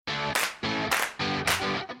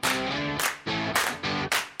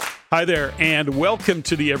Hi there, and welcome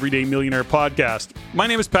to the Everyday Millionaire Podcast. My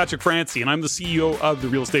name is Patrick Francey, and I'm the CEO of the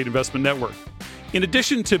Real Estate Investment Network. In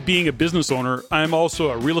addition to being a business owner, I'm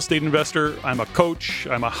also a real estate investor, I'm a coach,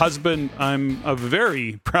 I'm a husband, I'm a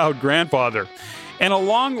very proud grandfather. And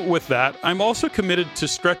along with that, I'm also committed to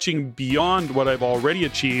stretching beyond what I've already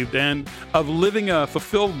achieved and of living a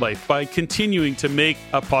fulfilled life by continuing to make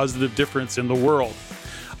a positive difference in the world.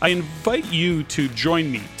 I invite you to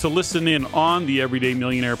join me to listen in on the Everyday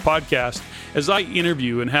Millionaire podcast as I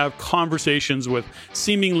interview and have conversations with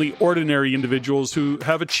seemingly ordinary individuals who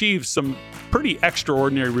have achieved some pretty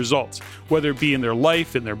extraordinary results, whether it be in their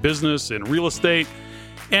life, in their business, in real estate.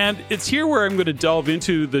 And it's here where I'm going to delve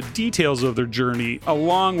into the details of their journey,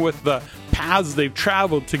 along with the paths they've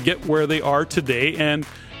traveled to get where they are today, and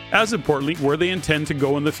as importantly, where they intend to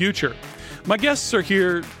go in the future. My guests are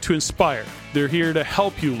here to inspire. They're here to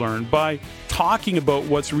help you learn by talking about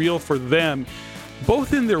what's real for them,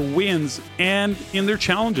 both in their wins and in their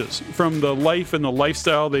challenges, from the life and the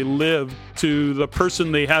lifestyle they live to the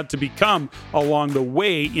person they had to become along the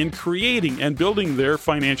way in creating and building their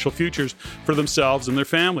financial futures for themselves and their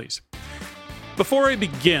families. Before I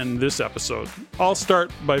begin this episode, I'll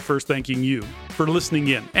start by first thanking you for listening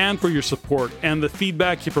in and for your support and the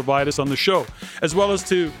feedback you provide us on the show, as well as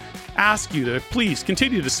to ask you to please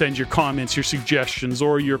continue to send your comments, your suggestions,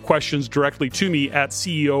 or your questions directly to me at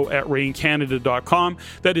ceo@reincanada.com.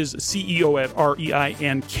 That is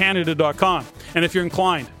ceo@reincanada.com. And if you're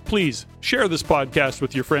inclined, please share this podcast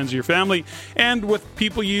with your friends or your family and with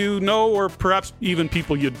people you know, or perhaps even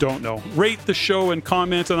people you don't know. Rate the show and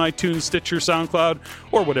comment on iTunes, Stitcher, SoundCloud,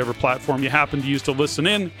 or whatever platform you happen to use to listen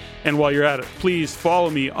in. And while you're at it, please follow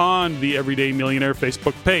me on the Everyday Millionaire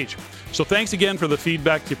Facebook page. So thanks again for the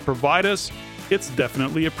feedback you provide us. It's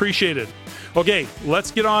definitely appreciated. Okay,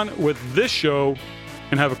 let's get on with this show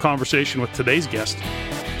and have a conversation with today's guest.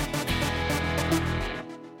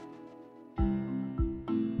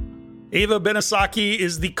 Ava Benesocky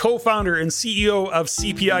is the co-founder and CEO of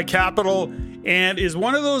CPI Capital and is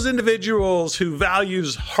one of those individuals who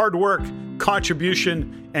values hard work,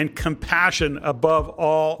 contribution, and compassion above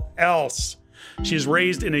all else. She's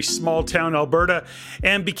raised in a small town, Alberta,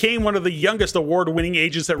 and became one of the youngest award-winning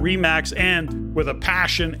agents at RE/MAX, and with a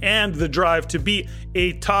passion and the drive to be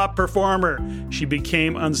a top performer, she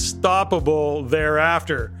became unstoppable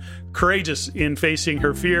thereafter. Courageous in facing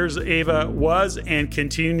her fears, Ava was and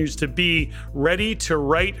continues to be ready to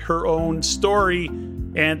write her own story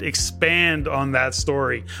and expand on that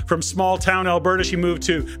story. From small town Alberta, she moved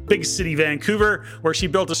to big city Vancouver, where she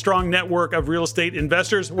built a strong network of real estate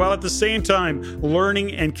investors while at the same time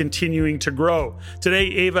learning and continuing to grow. Today,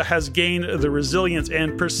 Ava has gained the resilience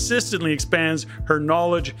and persistently expands her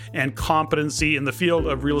knowledge and competency in the field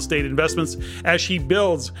of real estate investments as she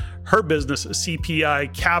builds her business, CPI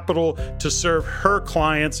Capital, to serve her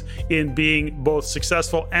clients in being both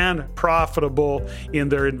successful and profitable in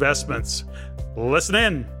their investments. Listen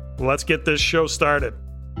in. Let's get this show started.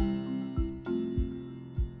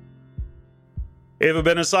 Ava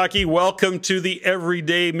Benesocky, welcome to the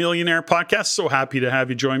Everyday Millionaire Podcast. So happy to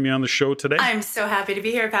have you join me on the show today. I'm so happy to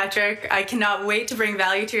be here, Patrick. I cannot wait to bring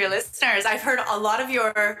value to your listeners. I've heard a lot of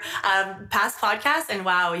your past podcasts, and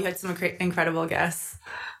wow, you had some incredible guests.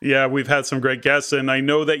 Yeah, we've had some great guests, and I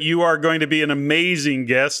know that you are going to be an amazing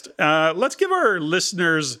guest. Let's give our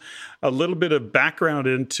listeners a little bit of background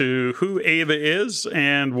into who Ava is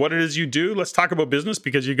and what it is you do. Let's talk about business,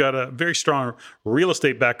 because you got a very strong real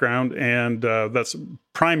estate background, and that's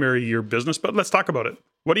primary your business. But let's talk about it.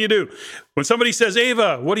 What do you do? When somebody says,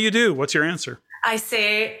 Ava, what do you do? What's your answer? I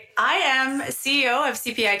say, I am CEO of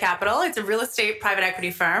CPI Capital. It's a real estate private equity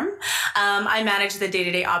firm. I manage the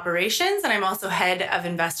day-to-day operations, and I'm also head of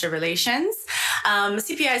investor relations.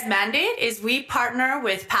 CPI's mandate is we partner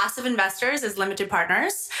with passive investors as limited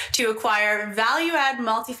partners to acquire value-add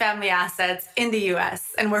multifamily assets in the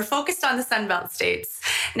U.S., and we're focused on the Sunbelt states.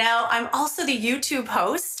 Now, I'm also the YouTube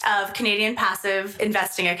host of Canadian Passive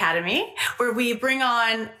Investing Academy, where we bring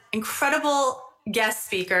on incredible guest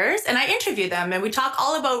speakers and I interview them, and we talk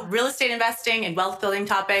all about real estate investing and wealth building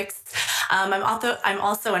topics. I'm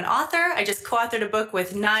also an author. I just co-authored a book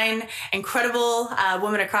with 9 incredible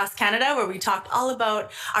women across Canada, where we talked all about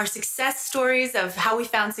our success stories of how we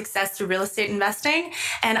found success through real estate investing.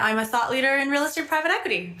 And I'm a thought leader in real estate private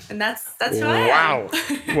equity, and that's who I am.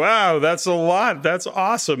 Wow, that's a lot. That's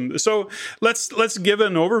awesome. So let's give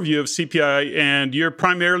an overview of CPI, and you're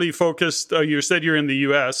primarily focused. You said you're in the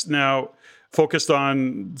U.S. now. Focused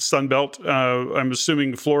on Sunbelt. I'm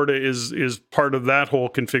assuming Florida is part of that whole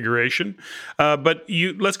configuration. But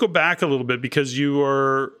let's go back a little bit, because you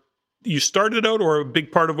are you started out, or a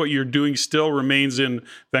big part of what you're doing still remains in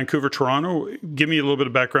Vancouver, Toronto? Give me a little bit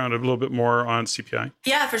of background, a little bit more on CPI.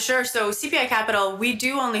 Yeah, for sure. So CPI Capital, we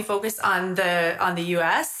do only focus on the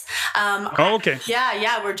US. Okay.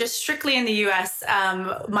 Yeah, we're just strictly in the US.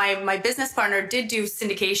 My business partner did do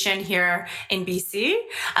syndication here in BC,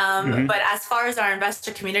 but as far as our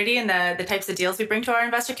investor community and the types of deals we bring to our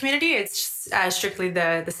investor community, it's strictly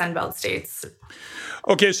the Sunbelt states.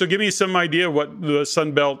 Okay, so give me some idea what the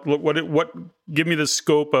Sunbelt, give me the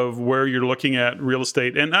scope of where you're looking at real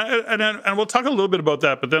estate, and we'll talk a little bit about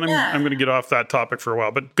that. But then I'm going to get off that topic for a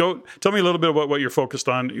while. But tell me a little bit about what you're focused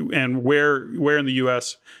on and where in the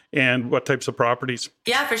U.S. and what types of properties.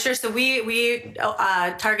 Yeah, for sure. So we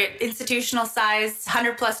target institutional size,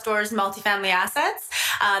 100+ stores, multifamily assets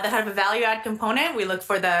that have a value add component. We look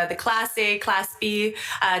for the Class A, Class B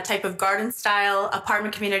type of garden style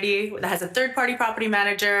apartment community that has a third party property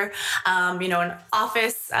manager, an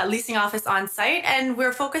office, leasing office on site. And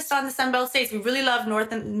we're focused on the Sunbelt states. We really love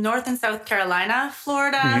North and South Carolina,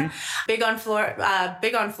 Florida, big on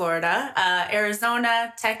Florida,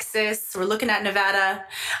 Arizona, Texas. We're looking at Nevada.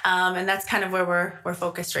 And that's kind of where we're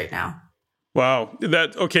focused right now. Wow.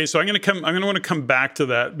 So I'm going to want to come back to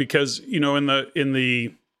that because, in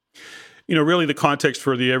the really the context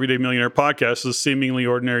for the Everyday Millionaire podcast is seemingly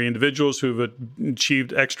ordinary individuals who've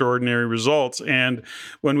achieved extraordinary results. And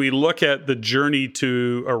when we look at the journey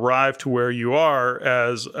to arrive to where you are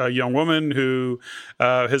as a young woman who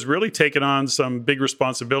has really taken on some big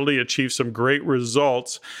responsibility, achieved some great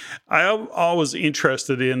results, I'm always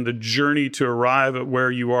interested in the journey to arrive at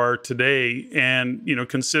where you are today and,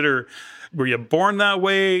 consider, were you born that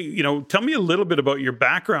way? Tell me a little bit about your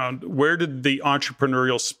background. Where did the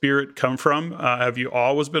entrepreneurial spirit come from? Have you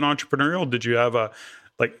always been entrepreneurial? Did you have a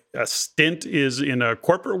stint in a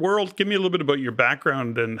corporate world? Give me a little bit about your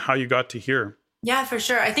background and how you got to here. Yeah, for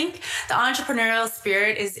sure. I think the entrepreneurial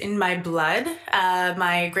spirit is in my blood.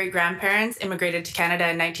 My great-grandparents immigrated to Canada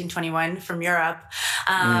in 1921 from Europe,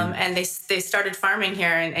 and they started farming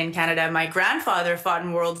here in Canada. My grandfather fought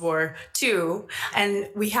in World War II, and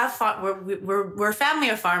we have fought. We're a family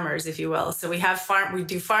of farmers, if you will. So we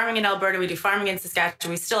do farming in Alberta. We do farming in Saskatchewan.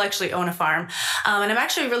 We still actually own a farm, and I'm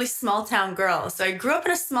actually a really small town girl. So I grew up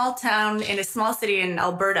in a small town in a small city in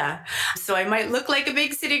Alberta. So I might look like a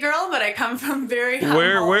big city girl, but I come from very humble.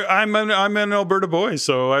 Where I'm an Alberta boy,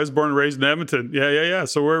 so I was born and raised in Edmonton. Yeah.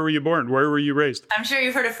 So where were you born? Where were you raised? I'm sure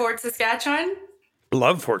you've heard of Fort Saskatchewan.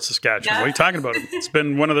 Love Fort Saskatchewan. Yeah. What are you talking about? It's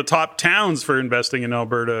been one of the top towns for investing in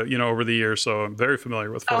Alberta, over the years. So I'm very familiar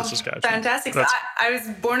with Fort Saskatchewan. Fantastic. So I was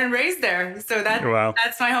born and raised there. So that's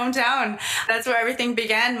my hometown. That's where everything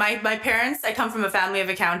began. My parents, I come from a family of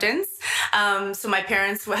accountants. So my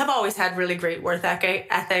parents have always had really great work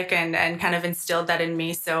ethic and kind of instilled that in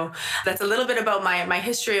me. So that's a little bit about my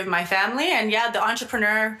history of my family. And the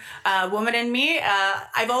entrepreneur woman in me,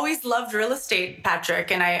 I've always loved real estate, Patrick.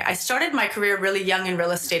 And I started my career really young in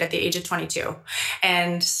real estate at the age of 22.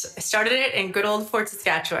 And I started it in good old Fort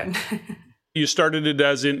Saskatchewan. You started it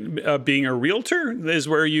as in being a realtor is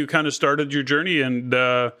where you kind of started your journey and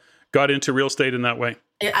got into real estate in that way.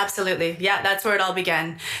 Yeah, absolutely. Yeah, that's where it all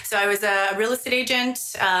began. So I was a real estate agent.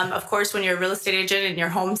 Of course, when you're a real estate agent in your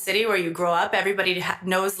home city where you grow up, everybody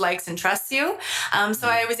knows, likes, and trusts you. So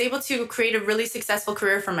I was able to create a really successful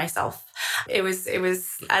career for myself. It was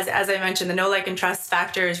as I mentioned, the know, like, and trust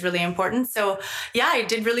factor is really important. So I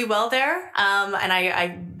did really well there. And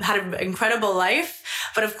I had an incredible life.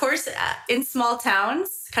 But of course, in small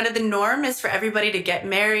towns, kind of the norm is for everybody to get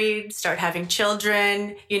married, start having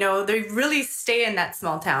children. They really stay in that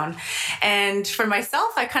small town. And for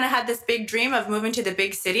myself, I kind of had this big dream of moving to the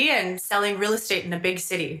big city and selling real estate in a big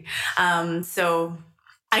city. So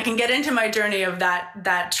I can get into my journey of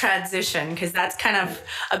that transition because that's kind of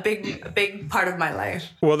a big part of my life.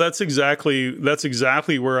 Well, that's exactly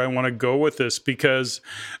where I want to go with this, because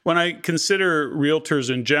when I consider realtors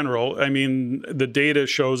in general, I mean, the data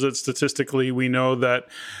shows that statistically we know that,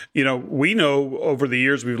 we know over the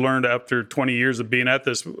years we've learned after 20 years of being at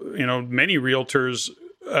this, many realtors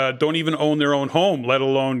don't even own their own home, let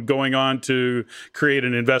alone going on to create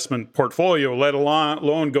an investment portfolio, let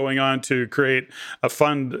alone going on to create a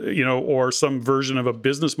fund, or some version of a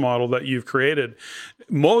business model that you've created.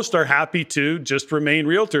 Most are happy to just remain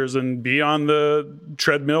realtors and be on the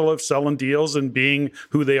treadmill of selling deals and being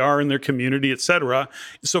who they are in their community, et cetera.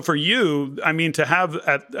 So for you, I mean, to have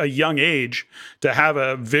at a young age, to have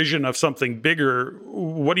a vision of something bigger,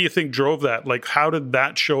 what do you think drove that? Like, how did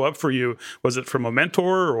that show up for you? Was it from a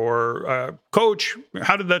mentor? mentor or a coach?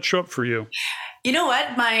 How did that show up for you? You know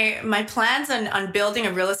what? My plans on building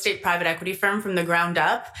a real estate private equity firm from the ground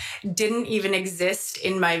up didn't even exist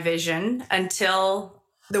in my vision until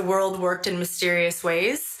the world worked in mysterious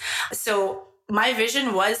ways. So my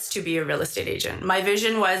vision was to be a real estate agent. My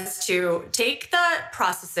vision was to take the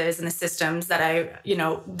processes and the systems that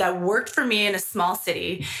that worked for me in a small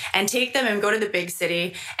city and take them and go to the big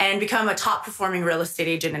city and become a top performing real estate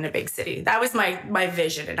agent in a big city. That was my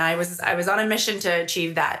vision. And I was on a mission to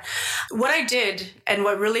achieve that. What I did and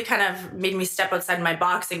what really kind of made me step outside my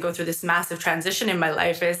box and go through this massive transition in my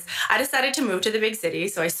life is I decided to move to the big city.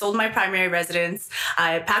 So I sold my primary residence.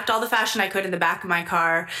 I packed all the fashion I could in the back of my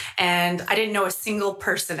car, and I didn't know a single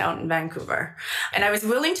person out in Vancouver. And I was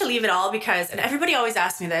willing to leave it all because, and everybody always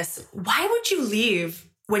asks me this, why would you leave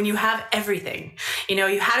when you have everything?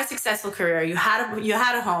 You had a successful career, you had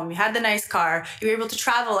a home, you had the nice car, you were able to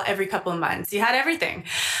travel every couple of months, you had everything.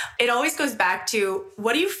 It always goes back to,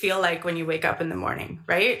 what do you feel like when you wake up in the morning,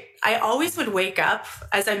 right? I always would wake up,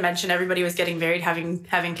 as I mentioned, everybody was getting married,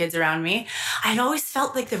 having kids around me. I always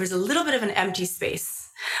felt like there was a little bit of an empty space.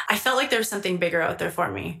 I felt like there was something bigger out there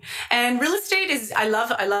for me. And real estate is, I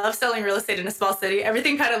love selling real estate in a small city.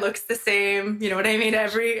 Everything kind of looks the same. You know what I mean?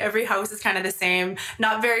 Every house is kind of the same.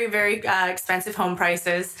 Not very, very expensive home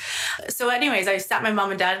prices. So anyways, I sat my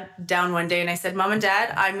mom and dad down one day and I said, Mom and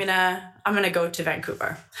Dad, I'm gonna go to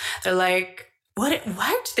Vancouver. They're like,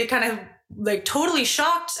 what? They kind of totally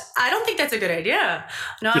shocked. I don't think that's a good idea.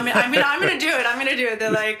 No, I'm going to do it. I'm going to do it. They're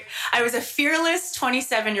like, I was a fearless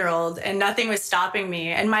 27-year-old and nothing was stopping me.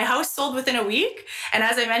 And my house sold within a week. And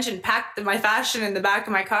as I mentioned, packed my fashion in the back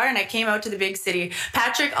of my car and I came out to the big city.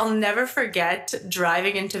 Patrick, I'll never forget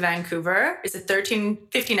driving into Vancouver. It's a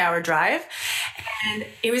 15-hour drive and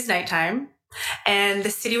it was nighttime. And the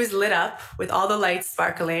city was lit up with all the lights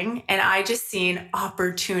sparkling. And I just seen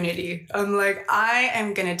opportunity. I'm like, I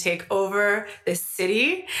am going to take over this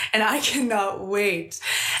city and I cannot wait.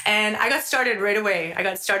 And I got started right away. I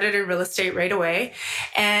got started in real estate right away.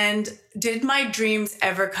 And did my dreams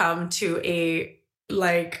ever come to a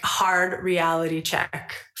hard reality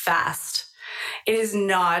check fast? It is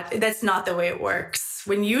not. That's not the way it works.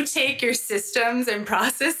 When you take your systems and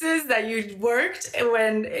processes that you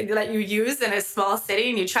that you use in a small city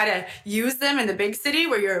and you try to use them in the big city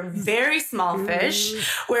where you're a very small fish,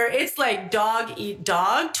 where it's like dog eat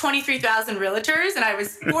dog, 23,000 realtors, and I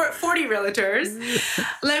was 40 realtors.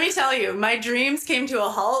 Let me tell you, my dreams came to a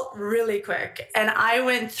halt really quick. And I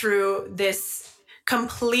went through this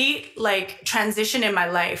complete transition in my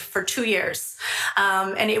life for 2 years.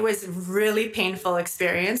 And it was really painful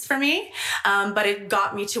experience for me. But it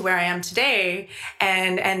got me to where I am today.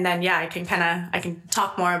 And then, I can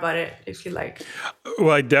talk more about it if you like.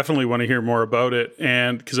 Well, I definitely want to hear more about it.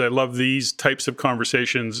 And because I love these types of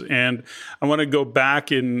conversations. And I want to go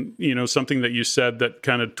back in, something that you said that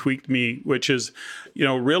kind of tweaked me, which is,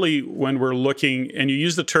 really when we're looking, and you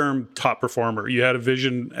use the term top performer, you had a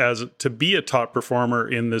vision to be a top performer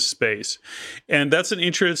in this space. And that's an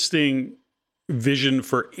interesting vision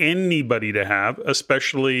for anybody to have,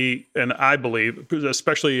 especially, and I believe,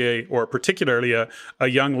 particularly a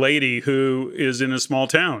young lady who is in a small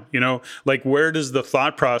town. Where does the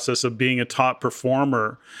thought process of being a top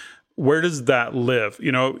performer, where does that live?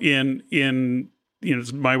 In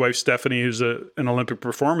my wife, Stephanie, who's an Olympic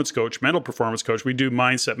performance coach, mental performance coach. We do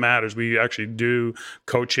Mindset Matters. We actually do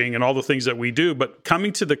coaching and all the things that we do. But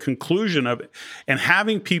coming to the conclusion of it and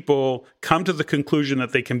having people come to the conclusion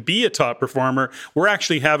that they can be a top performer, we're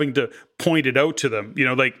actually having to point it out to them.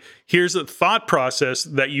 Here's a thought process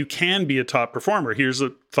that you can be a top performer. Here's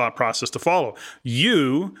a thought process to follow.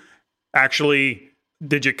 You actually...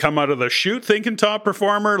 Did you come out of the chute thinking top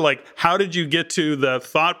performer? How did you get to the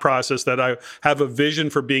thought process that I have a vision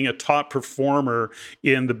for being a top performer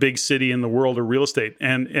in the big city in the world of real estate?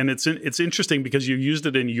 And it's interesting because you used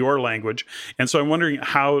it in your language. And so I'm wondering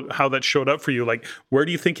how that showed up for you. Where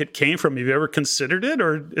do you think it came from? Have you ever considered it?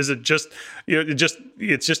 Or is it just,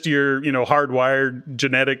 it's just your, hardwired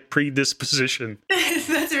genetic predisposition?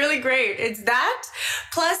 That's really great. It's that.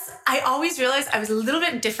 Plus, I always realized I was a little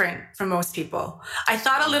bit different from most people. I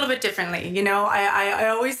thought a little bit differently. I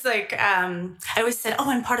always I always said, oh,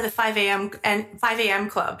 I'm part of the 5 a.m.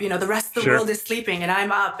 club. The rest of the world is sleeping and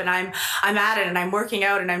I'm up and I'm at it and I'm working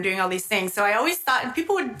out and I'm doing all these things. So I always thought, and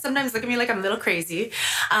people would sometimes look at me like I'm a little crazy.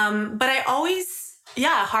 But I always,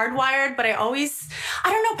 hardwired, but I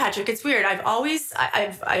don't know, Patrick, it's weird.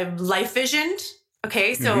 I've life visioned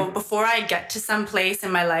Okay, so before I get to some place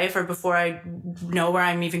in my life or before I know where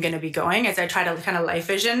I'm even going to be going, as I try to kind of life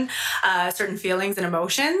vision certain feelings and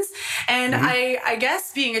emotions. And I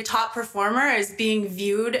guess being a top performer is being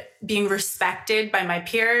viewed, being respected by my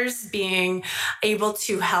peers, being able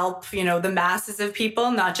to help, the masses of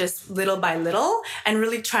people, not just little by little, and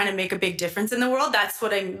really trying to make a big difference in the world. That's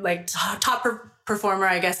what I'm like, top performer,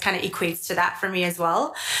 I guess, kind of equates to that for me as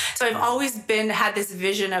well. So I've always had this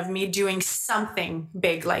vision of me doing something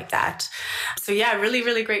big like that. So yeah, really,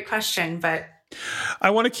 really great question. But I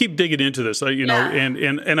want to keep digging into this,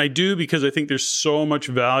 and I do, because I think there's so much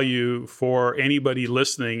value for anybody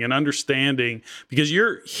listening and understanding, because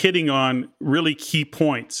you're hitting on really key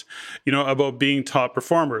points, about being top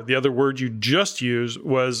performer. The other word you just used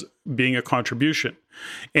was being a contribution.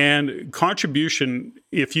 And contribution,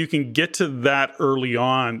 if you can get to that early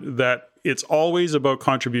on, that it's always about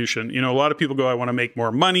contribution. A lot of people go, I want to make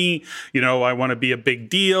more money. I want to be a big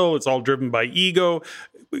deal. It's all driven by ego.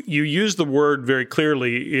 You use the word very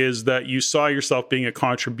clearly, is that you saw yourself being a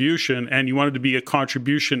contribution, and you wanted to be a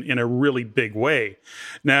contribution in a really big way.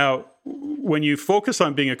 Now, when you focus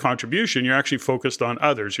on being a contribution, you're actually focused on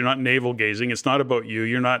others. You're not navel gazing. It's not about you.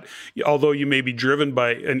 You're not, although you may be driven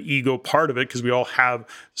by an ego part of it, because we all have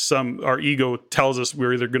our ego tells us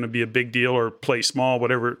we're either going to be a big deal or play small,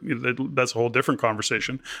 whatever. That's a whole different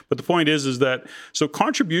conversation. But the point is that, so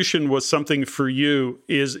contribution was something for you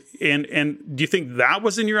and do you think that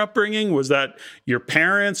was in your upbringing? Was that your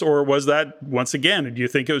parents, or was that, once again, do you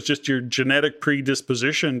think it was just your genetic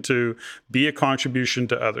predisposition to be a contribution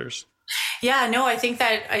to others? Yeah, no, I think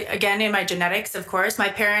that, again, in my genetics, of course, my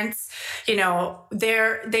parents, they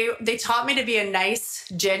taught me to be a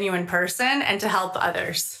nice, genuine person and to help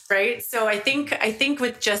others, right? So I think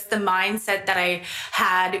with just the mindset that I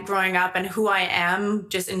had growing up and who I am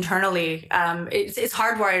just internally, it's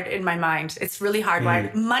hardwired in my mind. It's really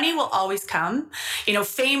hardwired. Money will always come,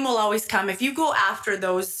 fame will always come. If you go after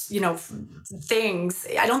those, things,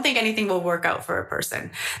 I don't think anything will work out for a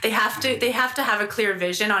person. They have to have a clear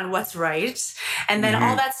vision on what's right. And then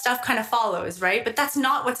all that stuff kind of follows, right? But that's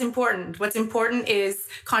not what's important. What's important is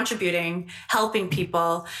contributing, helping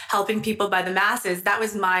people by the masses. That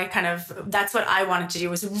was that's what I wanted to do,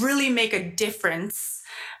 was really make a difference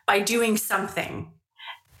by doing something.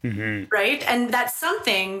 Right. And that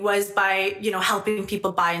something was by, helping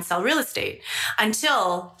people buy and sell real estate,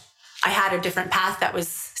 until I had a different path that was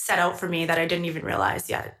set out for me that I didn't even realize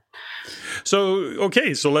yet. So,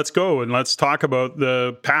 okay, so let's go and let's talk about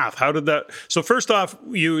the path. How did that? So first off,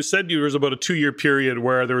 you said there was about a 2-year period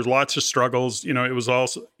where there was lots of struggles. It was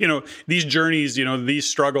also, these journeys, these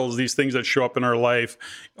struggles, these things that show up in our life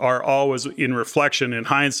are always in reflection. In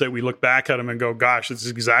hindsight, we look back at them and go, gosh, this is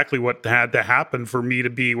exactly what had to happen for me to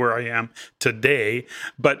be where I am today.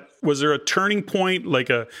 But was there a turning point, like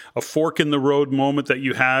a fork in the road moment that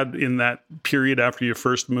you had in that period after you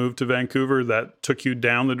first moved to Vancouver that took you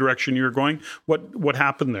down the direction you were going? What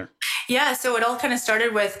happened there? Yeah, so it all kind of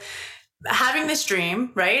started with having this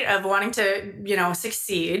dream, right, of wanting to,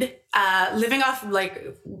 succeed, living off,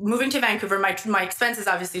 moving to Vancouver. My expenses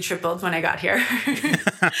obviously tripled when I got here.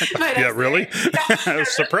 Yeah, really?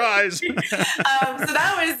 Surprise. So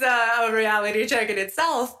that was a reality check in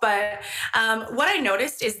itself. But what I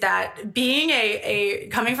noticed is that being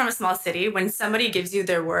coming from a small city, when somebody gives you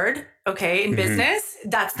their word, okay, in business,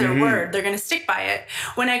 that's their word. They're going to stick by it.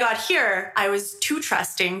 When I got here, I was too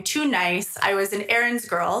trusting, too nice. I was an errands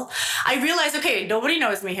girl. I realized, okay, nobody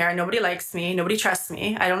knows me here. Nobody likes me. Nobody trusts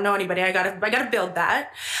me. I don't know anybody. I gotta build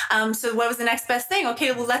that. So what was the next best thing?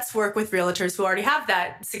 Okay, well, let's work with realtors who already have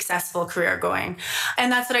that successful career going.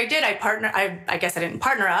 And that's what I did. I guess I didn't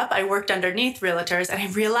partner up. I worked underneath realtors, and I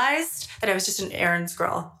realized that I was just an errands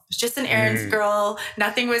girl. I was just an errands girl.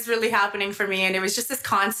 Nothing was really happening for me. And it was just this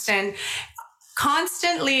constantly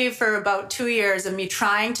for about 2 years of me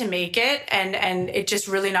trying to make it, and it just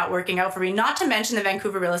really not working out for me. Not to mention the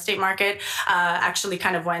Vancouver real estate market actually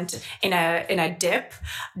kind of went in a dip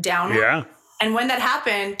downward. Yeah. And when that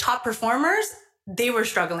happened, top performers, they were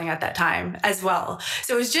struggling at that time as well.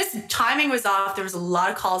 So it was just, timing was off. There was a lot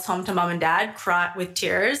of calls home to mom and dad, cry with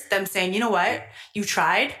tears, them saying, you know what, you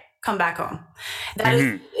tried, come back home.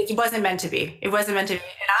 It wasn't meant to be. It wasn't meant to be.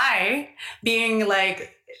 And I, being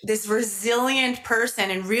like this resilient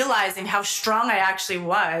person and realizing how strong I actually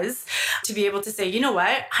was to be able to say, you know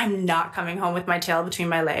what, I'm not coming home with my tail between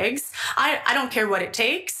my legs. I don't care what it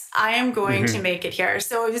takes. I am going to make it here.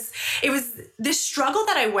 So it was this struggle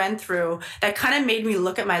that I went through that kind of made me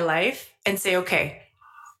look at my life and say, okay,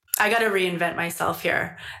 I got to reinvent myself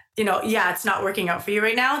here. yeah, it's not working out for you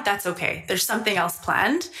right now. That's okay. There's something else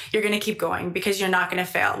planned. You're going to keep going because you're not going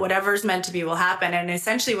to fail. Whatever's meant to be will happen. And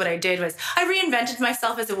essentially what I did was I reinvented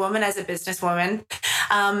myself as a woman, as a businesswoman.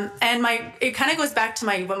 And it kind of goes back to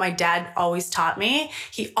what my dad always taught me.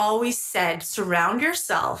 He always said, surround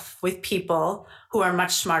yourself with people who are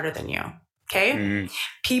much smarter than you. Okay. Mm.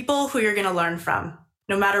 People who you're going to learn from.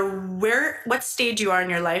 No matter what stage you are in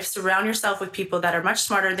your life, surround yourself with people that are much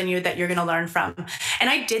smarter than you that you're going to learn from. And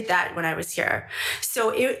I did that when I was here.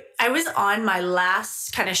 So I was on my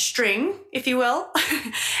last kind of string, if you will.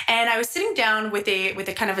 And I was sitting down with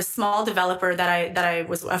a kind of a small developer that I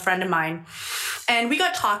was a friend of mine. And we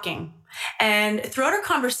got talking. And throughout our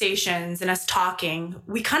conversations and us talking,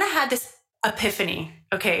 we kind of had this epiphany,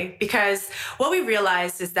 okay? Because what we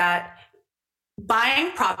realized is that buying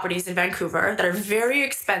properties in Vancouver that are very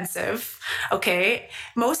expensive, okay,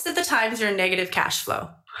 most of the times you're in negative cash flow.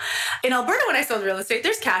 In Alberta, when I sold real estate,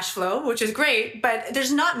 there's cash flow, which is great, but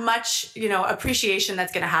there's not much, appreciation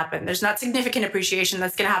that's going to happen. There's not significant appreciation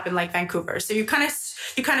that's going to happen like Vancouver. So you kind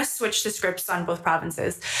of switch the scripts on both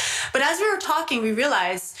provinces. But as we were talking, we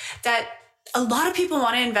realized that a lot of people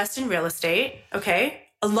want to invest in real estate, okay?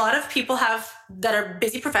 A lot of people that are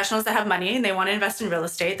busy professionals that have money and they want to invest in real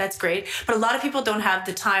estate. That's great. But a lot of people don't have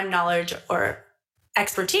the time, knowledge, or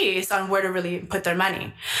expertise on where to really put their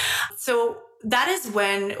money. So that is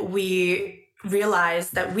when we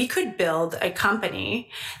realized that we could build a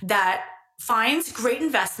company that finds great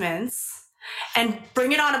investments and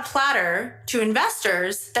bring it on a platter to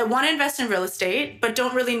investors that want to invest in real estate, but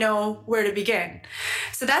don't really know where to begin.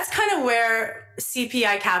 So that's kind of where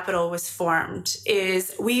CPI Capital was formed.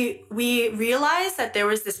 Is we realized that there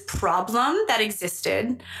was this problem that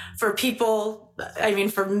existed for people,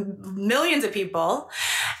 for millions of people,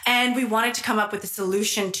 and we wanted to come up with a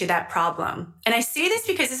solution to that problem. And I say this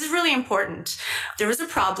because this is really important. There was a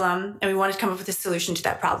problem, and we wanted to come up with a solution to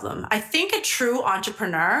that problem. I think a true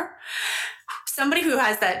entrepreneur, somebody who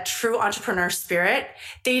has that true entrepreneur spirit,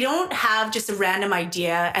 they don't have just a random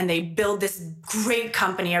idea and they build this great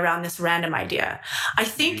company around this random idea. I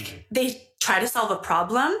think they try to solve a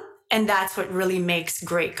problem, and that's what really makes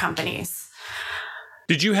great companies.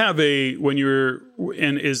 Did you have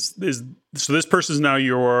so this person is now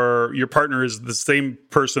your partner is the same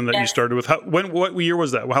person that you started with? What year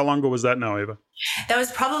was that? How long ago was that now, Ava? That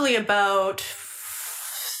was probably about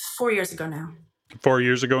 4 years ago now. 4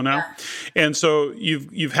 years ago now. Yeah. And so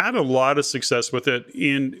you've had a lot of success with it.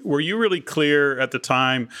 Were you really clear at the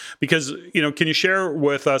time? Because, can you share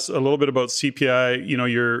with us a little bit about CPI,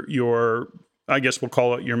 your I guess we'll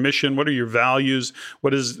call it your mission. What are your values?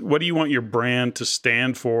 What do you want your brand to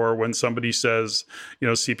stand for when somebody says,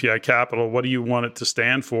 CPI Capital? What do you want it to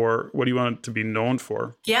stand for? What do you want it to be known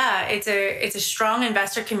for? Yeah, it's a strong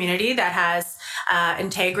investor community that has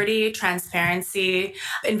integrity, transparency.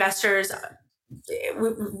 Investors,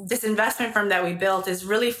 this investment firm that we built is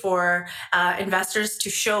really for investors to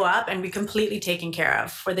show up and be completely taken care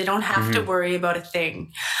of, where they don't have to worry about a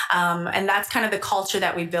thing. And that's kind of the culture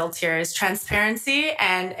that we built here, is transparency.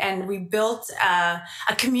 And we built a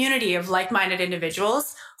community of like-minded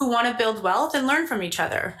individuals who want to build wealth and learn from each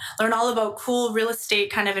other, learn all about cool real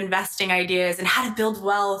estate kind of investing ideas and how to build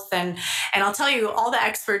wealth. And I'll tell you, all the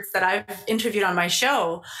experts that I've interviewed on my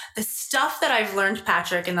show, the stuff that I've learned,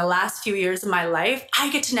 Patrick, in the last few years of my life, I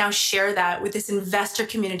get to now share that with this investor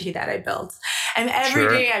community that I built. And every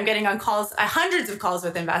day I'm getting on calls, hundreds of calls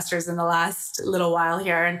with investors in the last little while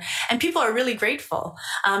here. And people are really grateful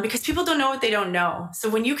because people don't know what they don't know. So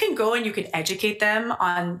when you can go and you can educate them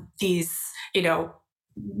on these,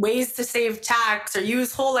 ways to save tax or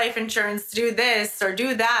use whole life insurance to do this or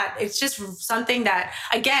do that, it's just something that,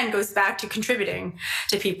 again, goes back to contributing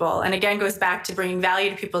to people, and again goes back to bringing value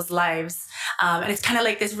to people's lives. And it's kind of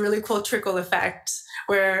like this really cool trickle effect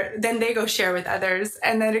where then they go share with others,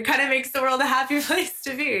 and then it kind of makes the world a happy place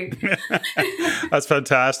to be. That's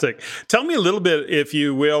fantastic. Tell me a little bit, if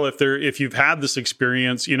you will, if you've had this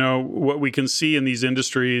experience, what we can see in these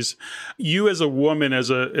industries, you as a woman, as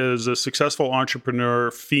a successful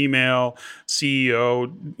entrepreneur, female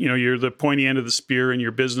CEO, you're the pointy end of the spear in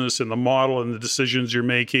your business and the model and the decisions you're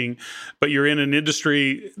making, but you're in an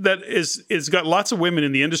industry that is got lots of women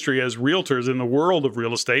in the industry as realtors in the world of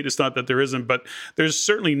real estate. It's not that there isn't, but there's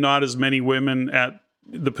certainly not as many women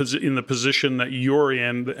in the position that you're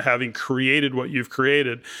in, having created what you've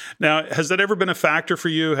created. Now, has that ever been a factor for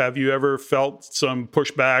you? Have you ever felt some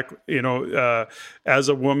pushback, as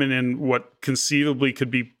a woman in what conceivably could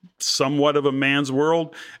be somewhat of a man's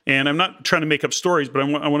world. And I'm not trying to make up stories, but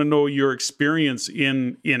I want to know your experience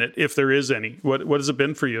in it, if there is any. What has it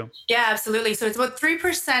been for you? Yeah, absolutely. So it's about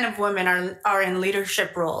 3% of women are in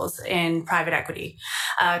leadership roles in private equity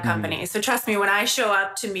companies. So trust me, when I show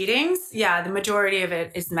up to meetings, the majority of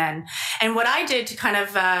it is men. And what I did to kind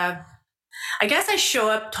of I guess I show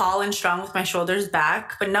up tall and strong with my shoulders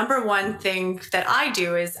back. But number one thing that I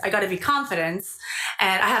do is I got to be confident,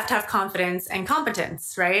 and I have to have confidence and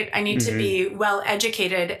competence, right? I need to be well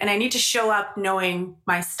educated, and I need to show up knowing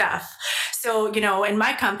my stuff. So, in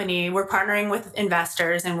my company, we're partnering with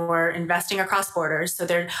investors and we're investing across borders. So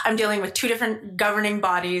I'm dealing with 2 different governing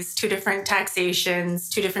bodies, 2 different taxations,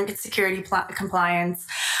 2 different security compliance.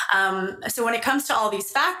 So when it comes to all these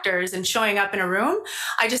factors and showing up in a room,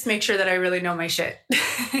 I just make sure that I really know my shit.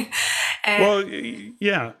 Well,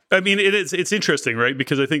 yeah. I mean, it's interesting, right?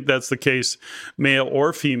 Because I think that's the case, male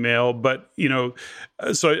or female. But,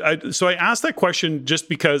 so I asked that question just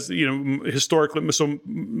because, historically, so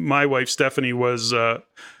my wife, Stephanie, was a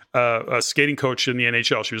skating coach in the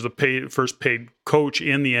NHL. She was the first paid coach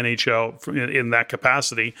in the NHL in that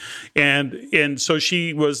capacity. And so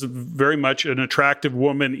she was very much an attractive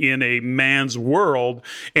woman in a man's world.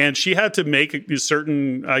 And she had to make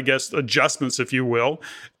certain, I guess, adjustments, if you will,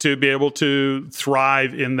 to be able to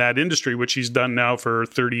thrive in that industry, which she's done now for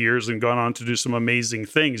 30 years and gone on to do some amazing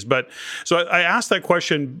things. But so I asked that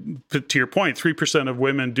question to your point, 3% of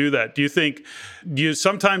women do that. Do you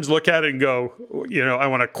sometimes look at it and go, I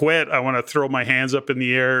want to quit. I want to throw my hands up in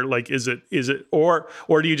the air. Like, is it, or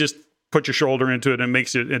do you just put your shoulder into it and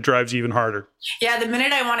it drives you even harder? Yeah. The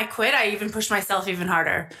minute I want to quit, I even push myself even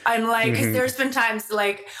harder. I'm like, because there's been times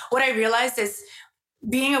like what I realized is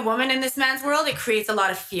being a woman in this man's world, it creates a lot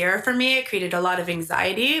of fear for me. It created a lot of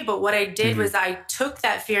anxiety. But what I did was I took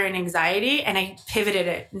that fear and anxiety and I pivoted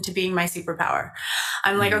it into being my superpower.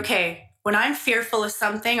 I'm like, okay, when I'm fearful of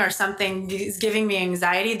something or something is giving me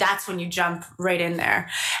anxiety, that's when you jump right in there.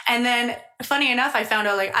 And then funny enough, I found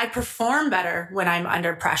out like I perform better when I'm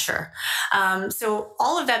under pressure. So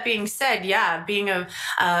all of that being said, being a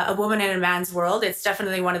woman in a man's world, it's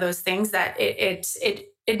definitely one of those things that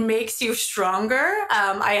it makes you stronger.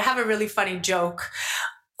 I have a really funny joke.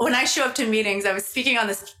 When I show up to meetings, I was speaking on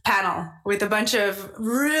this panel with a bunch of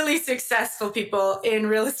really successful people in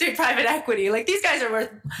real estate private equity. Like these guys are worth,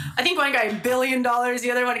 I think one guy $1 billion, the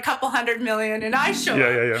other one a couple $100 million. And I show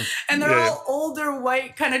up and they're all older,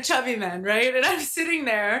 white, kind of chubby men, right? And I'm sitting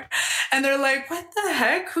there and they're like, what the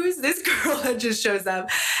heck? Who's this girl that just shows up?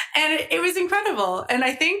 And it was incredible. And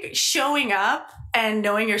I think showing up and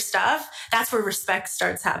knowing your stuff, that's where respect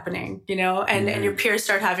starts happening, and your peers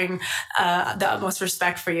start having the utmost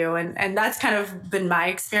respect for you. And that's kind of been my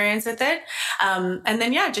experience with it. And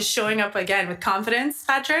then, just showing up again with confidence,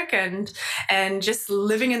 Patrick, and just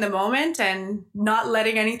living in the moment and not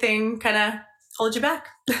letting anything kind of hold you back.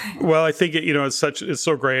 Well, I think it's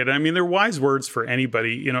so great. I mean, they're wise words for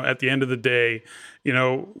anybody. At the end of the day,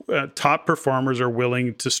 top performers are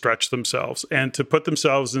willing to stretch themselves and to put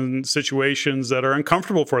themselves in situations that are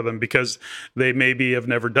uncomfortable for them because they maybe have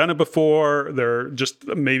never done it before. They're just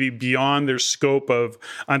maybe beyond their scope of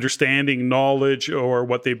understanding, knowledge, or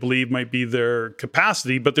what they believe might be their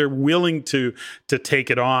capacity, but they're willing to take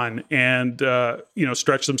it on and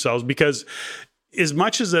stretch themselves because as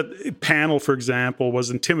much as that panel, for example, was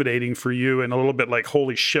intimidating for you and a little bit like,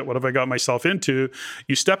 holy shit, what have I got myself into?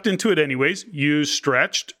 You stepped into it anyways. You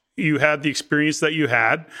stretched. You had the experience that you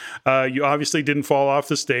had. You obviously didn't fall off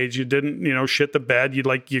the stage. You didn't, shit the bed.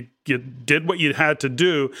 You did what you had to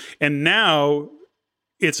do. And now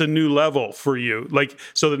it's a new level for you. Like,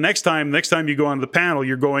 so the next time you go on the panel,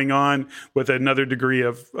 you're going on with another degree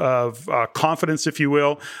of confidence, if you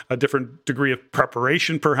will, a different degree of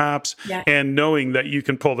preparation, perhaps, and knowing that you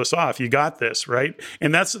can pull this off. You got this, right?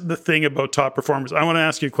 And that's the thing about top performers. I want to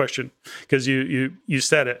ask you a question because you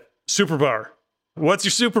said it. Superpower. What's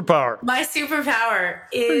your superpower? My superpower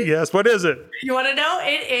is... Yes, what is it? You want to know?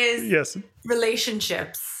 It is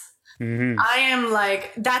relationships. I am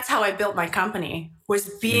like, that's how I built my company, was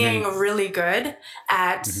being really good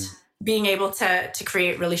at being able to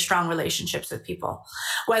create really strong relationships with people,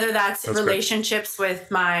 whether that's relationships with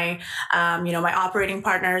my, my operating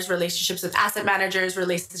partners, relationships with asset managers,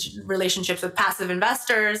 relationships with passive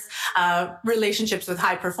investors, relationships with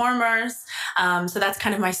high performers. So that's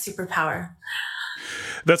kind of my superpower.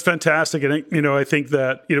 That's fantastic. And, I think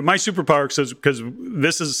that, my superpower, because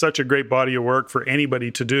this is such a great body of work for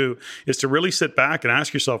anybody to do, is to really sit back and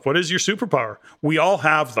ask yourself, what is your superpower? We all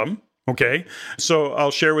have them. Okay. So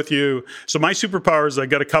I'll share with you. So my superpowers, I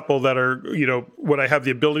got a couple that are, what I have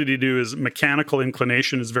the ability to do is mechanical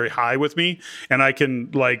inclination is very high with me. And I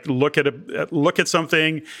can like look at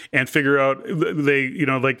something and figure out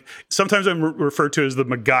like sometimes I'm referred to as the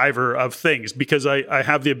MacGyver of things because I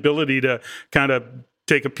have the ability to kind of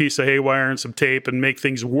take a piece of haywire and some tape and make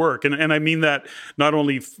things work. And I mean that not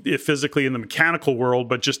only physically in the mechanical world,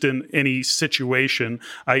 but just in any situation,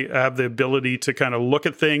 I have the ability to kind of look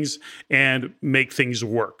at things and make things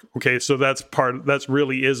work. Okay. So that's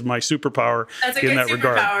really is my superpower in that regard. That's a good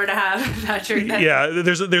superpower to have, Patrick. Yeah.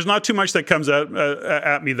 There's not too much that comes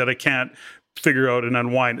at me that I can't figure out and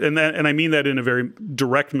unwind. And I mean that in a very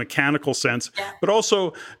direct mechanical sense, but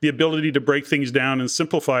also the ability to break things down and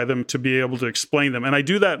simplify them to be able to explain them. And I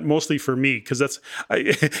do that mostly for me because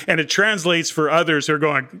and it translates for others who are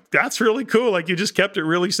going, that's really cool. Like you just kept it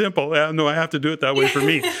really simple. No, I have to do it that way for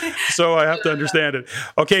me. So I have to understand it.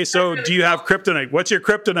 Okay. So do you have kryptonite? What's your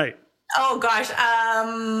kryptonite? Oh gosh.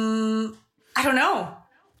 I don't know.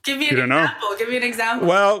 Give me an example.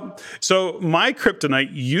 Well, so my kryptonite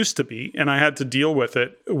used to be, and I had to deal with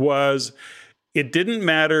it, was it didn't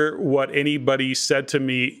matter what anybody said to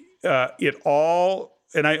me. I'm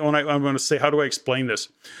going to say, how do I explain this?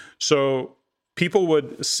 So people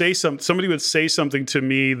would say somebody would say something to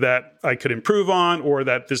me that I could improve on, or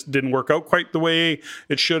that this didn't work out quite the way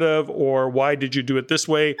it should have, or why did you do it this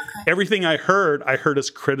way? Okay. Everything I heard as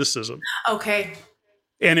criticism. Okay.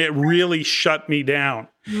 And it really shut me down.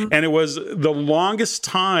 Mm-hmm. And it was the longest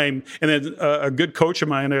time. And then a good coach of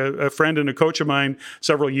mine, a friend and a coach of mine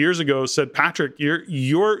several years ago said, Patrick,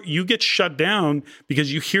 you get shut down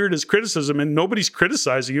because you hear it as criticism and nobody's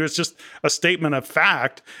criticizing you. It's just a statement of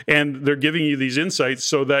fact. And they're giving you these insights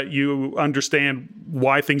so that you understand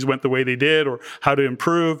why things went the way they did or how to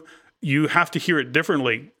improve. You have to hear it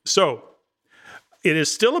differently. So it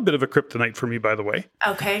is still a bit of a kryptonite for me, by the way.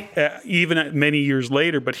 Okay. Even many years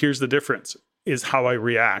later, but here's the difference, is how I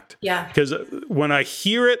react. Yeah. Because when I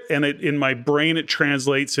hear it and in my brain, it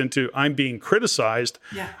translates into I'm being criticized,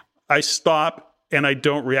 I stop and I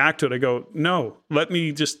don't react to it. I go, no, let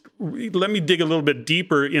me dig a little bit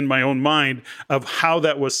deeper in my own mind of how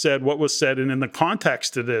that was said, what was said, and in the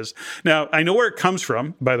context it is. Now, I know where it comes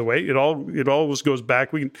from, by the way. It always goes back.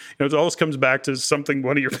 It always comes back to something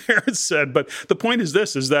one of your parents said. But the point is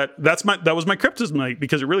this, is that was my kryptonite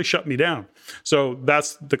because it really shut me down. So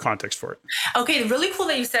that's the context for it. Okay, really cool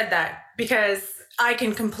that you said that because I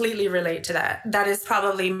can completely relate to that. That is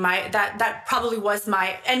probably that probably was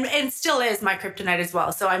my, and still is my kryptonite as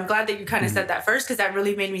well. So I'm glad that you kind of said that first, because that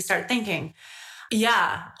really made me start thinking.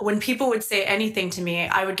 Yeah, when people would say anything to me,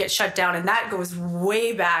 I would get shut down. And that goes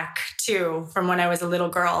way back too, from when I was a little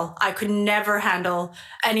girl. I could never handle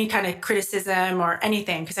any kind of criticism or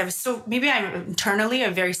anything because maybe I'm internally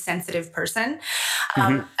a very sensitive person.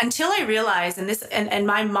 Until I realized, and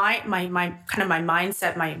my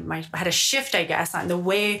mindset, I had a shift, I guess, on the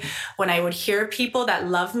way when I would hear people that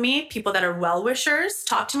love me, people that are well-wishers,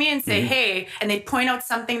 talk to me and say, hey, and they'd point out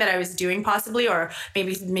something that I was doing possibly, or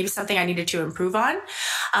maybe something I needed to improve on.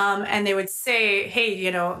 And they would say, hey,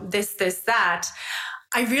 this, that.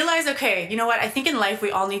 I realized, okay, you know what? I think in life,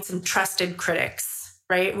 we all need some trusted critics.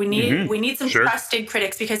 Right? We need some trusted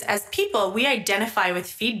critics, because as people, we identify with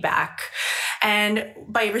feedback. And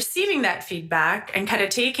by receiving that feedback and kind of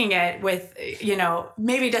taking it with,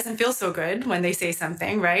 maybe it doesn't feel so good when they say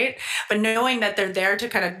something, right? But knowing that they're there to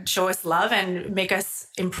kind of show us love and make us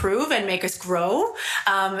improve and make us grow,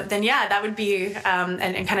 then that would be,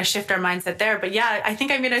 and kind of shift our mindset there. But I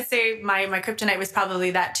think I'm going to say my kryptonite was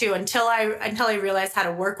probably that too, until I realized how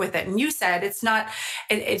to work with it. And you said it's not,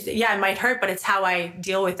 it might hurt, but it's how I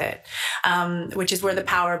deal with it, which is where the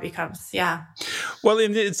power becomes. Yeah. Well,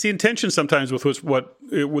 it's the intention sometimes with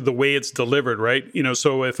the way it's delivered, right?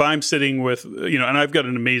 So if I'm sitting with, and I've got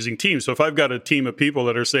an amazing team. So if I've got a team of people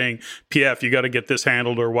that are saying, PF, you got to get this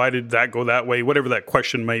handled, or why did that go that way? Whatever that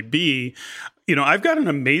question might be, I've got an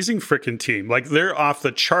amazing freaking team. Like, they're off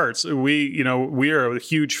the charts. We are a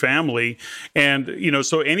huge family. And,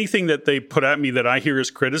 so anything that they put at me that I hear as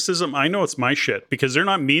criticism, I know it's my shit, because they're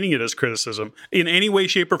not meaning it as criticism in any way,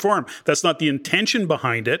 shape, or form. That's not the intention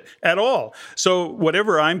behind it at all. So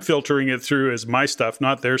whatever I'm filtering it through is my stuff,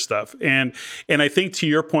 not their stuff. And I think, to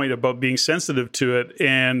your point about being sensitive to it,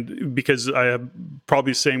 and because I have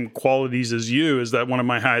probably the same qualities as you, is that one of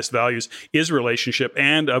my highest values is relationship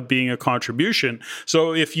and of being a contribution.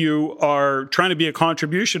 So if you are trying to be a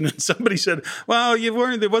contribution and somebody said, well, it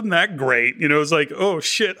wasn't that great, it's like, oh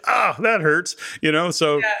shit, that hurts,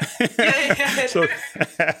 so. Yeah. So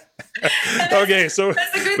Okay, so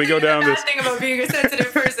that's the good we thing go and down the bad this. thing about being a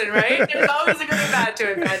sensitive person, right? There's always a good and bad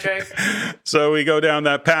to it, Patrick. So we go down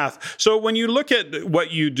that path. So when you look at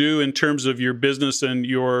what you do in terms of your business and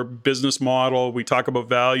your business model, we talk about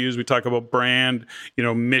values, we talk about brand,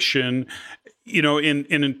 mission,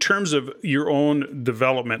 in terms of your own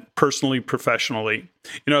development, personally, professionally,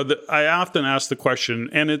 I often ask the question,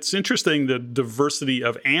 and it's interesting the diversity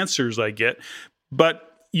of answers I get,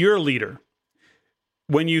 but you're a leader.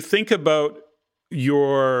 When you think about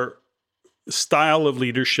your style of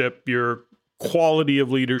leadership, your quality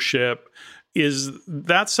of leadership, is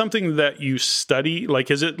that something that you study?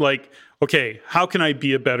 Like, is it like, okay, how can I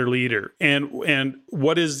be a better leader? And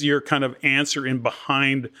what is your kind of answer in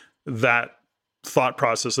behind that thought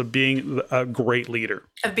process of being a great leader?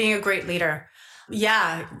 Of being a great leader.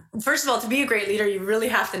 Yeah. First of all, to be a great leader, you really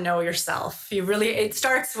have to know yourself. It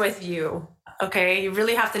starts with you. Okay. You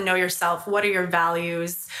really have to know yourself. What are your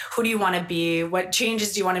values? Who do you want to be? What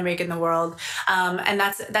changes do you want to make in the world? And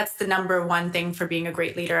that's the number one thing for being a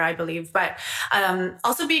great leader, I believe. But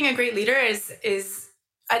also being a great leader is,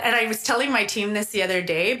 and I was telling my team this the other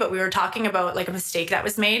day, but we were talking about like a mistake that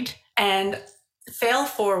was made and fail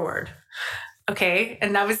forward. Okay.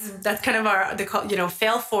 And that's kind of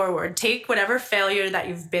fail forward. Take whatever failure that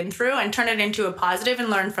you've been through and turn it into a positive and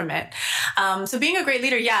learn from it. So being a great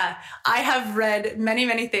leader, yeah, I have read many,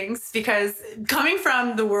 many things because coming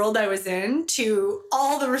from the world I was in to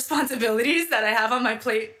all the responsibilities that I have on my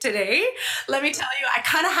plate today, let me tell you, I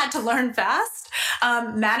kind of had to learn fast.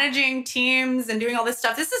 Managing teams and doing all this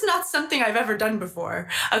stuff. This is not something I've ever done before.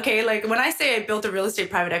 Okay. Like when I say I built a real estate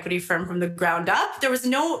private equity firm from the ground up, there was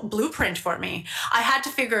no blueprint for me. I had to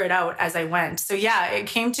figure it out as I went. So yeah, it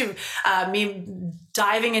came to me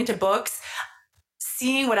diving into books,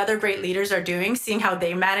 seeing what other great leaders are doing, seeing how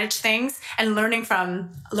they manage things, and learning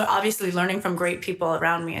from great people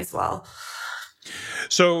around me as well.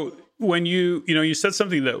 So when you said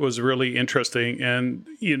something that was really interesting, and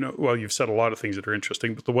you've said a lot of things that are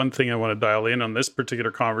interesting, but the one thing I want to dial in on this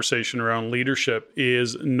particular conversation around leadership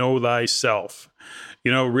is know thyself.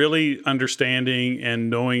 Really understanding and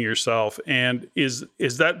knowing yourself. And is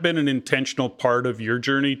that been an intentional part of your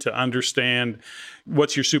journey to understand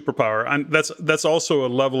what's your superpower? And that's also a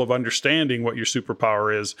level of understanding what your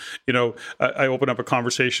superpower is. I open up a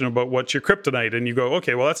conversation about what's your kryptonite, and you go,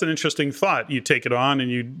 okay, well, that's an interesting thought. You take it on and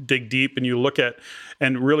you dig deep and you look at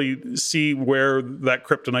and really see where that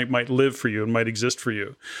kryptonite might live for you and might exist for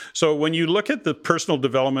you. So when you look at the personal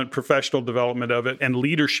development, professional development of it, and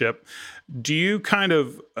leadership, do you kind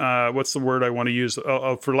of, what's the word I want to use,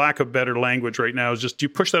 for lack of better language right now, is just, do you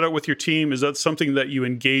push that out with your team? Is that something that you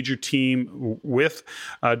engage your team with?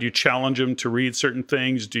 Do you challenge them to read certain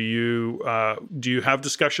things? Do you have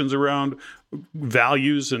discussions around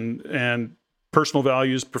values and personal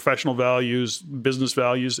values, professional values, business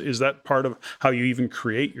values? Is that part of how you even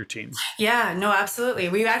create your team? Yeah, no, absolutely.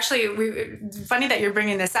 Funny that you're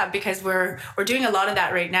bringing this up because we're doing a lot of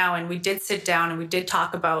that right now. And we did sit down and we did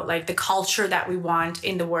talk about like the culture that we want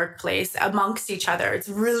in the workplace amongst each other. It's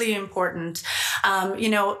really important.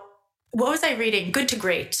 What was I reading? Good to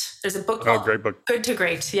Great. There's a book called great book. Good to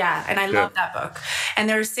Great. Yeah. And I love that book. And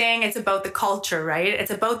they're saying it's about the culture, right?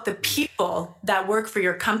 It's about the people that work for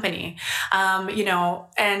your company.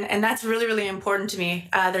 And that's really, really important to me.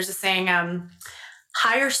 There's a saying,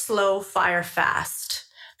 hire slow, fire fast.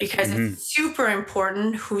 Because it's super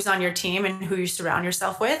important who's on your team and who you surround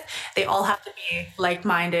yourself with. They all have to be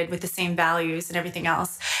like-minded with the same values and everything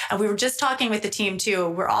else. And we were just talking with the team too.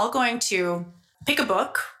 We're all going to pick a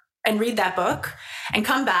book and read that book and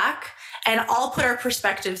come back and all put our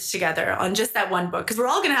perspectives together on just that one book. Because we're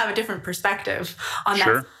all going to have a different perspective on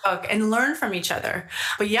that book and learn from each other.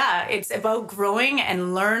 But yeah, it's about growing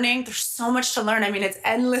and learning. There's so much to learn. I mean, it's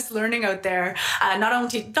endless learning out there, not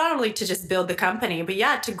only to just build the company, but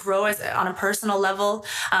yeah, to grow on a personal level.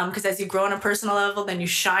 Because as you grow on a personal level, then you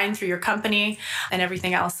shine through your company and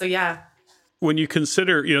everything else. So yeah. When you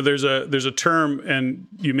consider, there's a term, and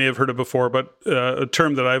you may have heard it before, but a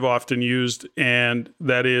term that I've often used, and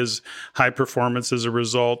that is high performance as a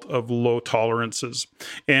result of low tolerances.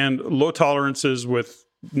 And low tolerances with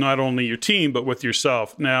not only your team, but with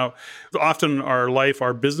yourself. Now, often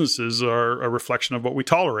our businesses are a reflection of what we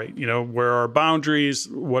tolerate, where are our boundaries,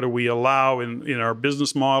 what do we allow in our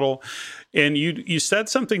business model. And you said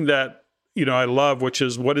something that I love, which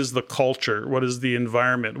is what is the culture? What is the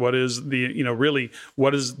environment? What is really,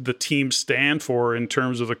 what does the team stand for in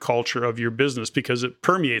terms of the culture of your business? Because it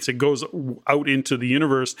permeates, it goes out into the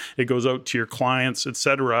universe, it goes out to your clients, et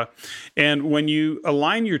cetera. And when you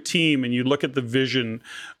align your team and you look at the vision,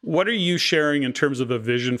 what are you sharing in terms of a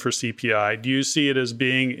vision for CPI? Do you see it as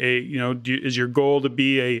being is your goal to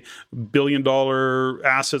be a $1 billion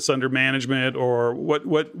assets under management, or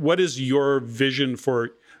what is your vision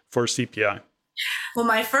for CPI? Well,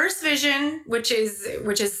 my first vision, which is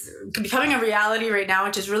becoming a reality right now,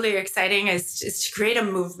 which is really exciting, is to create a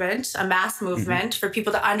movement, a mass movement for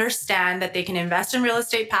people to understand that they can invest in real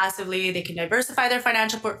estate passively, they can diversify their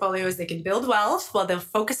financial portfolios, they can build wealth while they'll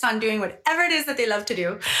focus on doing whatever it is that they love to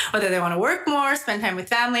do, whether they want to work more, spend time with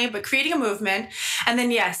family, but creating a movement. And then,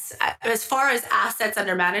 yes, as far as assets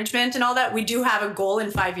under management and all that, we do have a goal in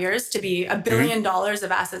 5 years to be $1 billion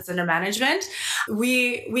of assets under management.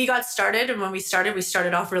 We got started, and when we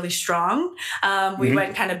started off really strong. We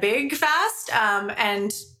went kind of big fast,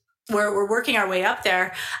 and we're working our way up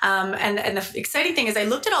there. And the exciting thing is I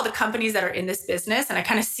looked at all the companies that are in this business, and I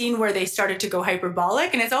kind of seen where they started to go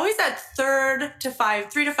hyperbolic. And it's always that 3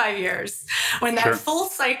 to 5 years when that full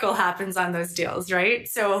cycle happens on those deals, right?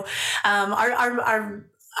 So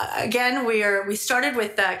again, we started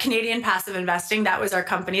with Canadian Passive Investing. That was our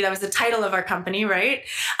company. That was the title of our company, right?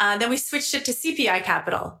 Then we switched it to CPI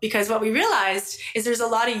Capital, because what we realized is there's a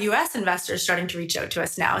lot of US investors starting to reach out to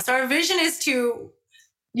us now. So our vision is to,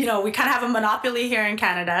 we kind of have a monopoly here in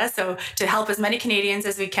Canada, so to help as many Canadians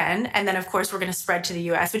as we can. And then, of course, we're going to spread to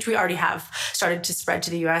the US, which we already have started to spread to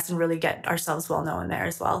the US and really get ourselves well known there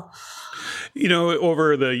as well.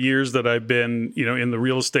 Over the years that I've been, in the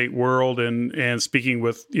real estate world and speaking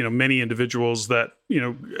with, many individuals that,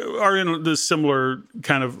 are in the similar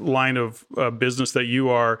kind of line of business that you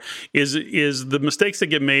are, is the mistakes that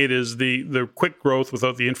get made is the quick growth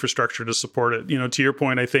without the infrastructure to support it. To your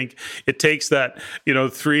point, I think it takes that,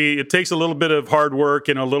 it takes a little bit of hard work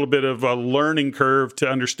and a little bit of a learning curve to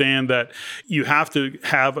understand that you have to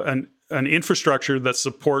have an infrastructure that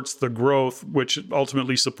supports the growth, which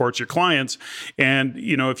ultimately supports your clients. And,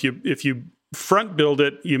 if you front build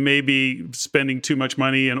it, you may be spending too much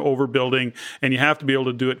money and overbuilding, and you have to be able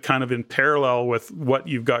to do it kind of in parallel with what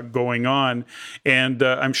you've got going on. And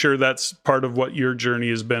I'm sure that's part of what your journey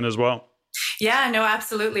has been as well. Yeah, no,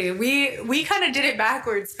 absolutely. We kind of did it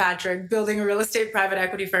backwards, Patrick, building a real estate private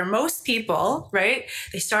equity firm. Most people, right?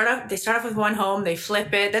 They start off with one home, they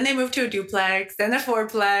flip it, then they move to a duplex, then a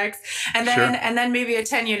fourplex, and then maybe a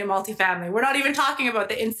 10-unit multifamily. We're not even talking about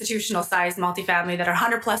the institutional size multifamily that are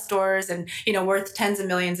 100+ stores and, worth tens of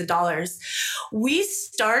millions of dollars. We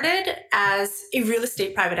started as a real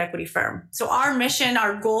estate private equity firm. So our mission,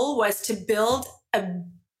 our goal was to build a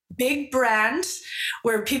big brand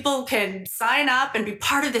where people can sign up and be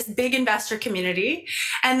part of this big investor community.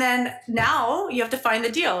 And then now you have to find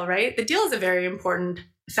the deal, right? The deal is a very important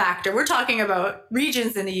factor. We're talking about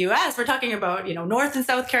regions in the US. We're talking about, North and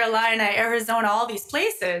South Carolina, Arizona, all these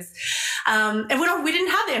places. And we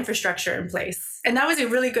didn't have the infrastructure in place. And that was a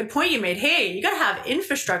really good point you made. Hey, you got to have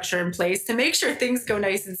infrastructure in place to make sure things go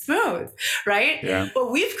nice and smooth, right? Yeah.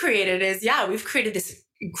 What we've created is, we've created this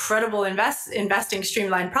incredible investing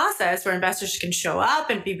streamlined process where investors can show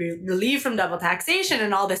up and be relieved from double taxation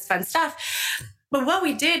and all this fun stuff. But what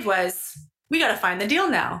we did was we got to find the deal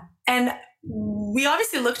now. And we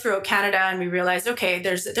obviously looked throughout Canada and we realized, okay,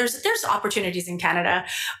 there's opportunities in Canada.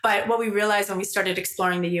 But what we realized when we started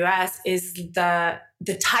exploring the US is the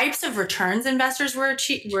types of returns investors were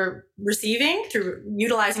receiving through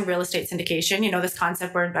utilizing real estate syndication, this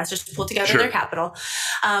concept where investors pull together their capital.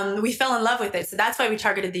 We fell in love with it. So that's why we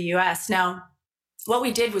targeted the US. Now, what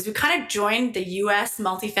we did was we kind of joined the US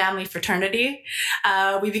multifamily fraternity.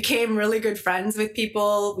 We became really good friends with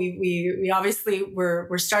people. We obviously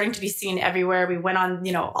were starting to be seen everywhere. We went on,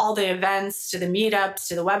 all the events, to the meetups,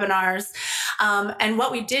 to the webinars. And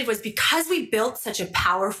what we did was, because we built such a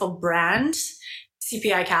powerful brand,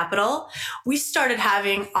 CPI Capital, we started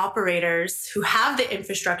having operators who have the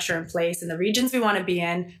infrastructure in place in the regions we want to be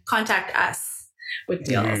in contact us with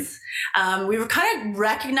deals. We were kind of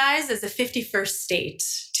recognized as the 51st state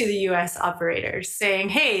to the US operators, saying,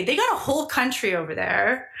 hey, they got a whole country over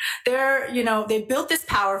there. They built this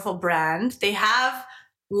powerful brand. They have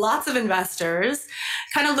lots of investors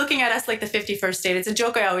kind of looking at us like the 51st state. It's a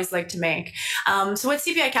joke I always like to make. So what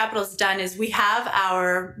CPI Capital has done is we have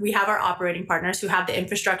our operating partners who have the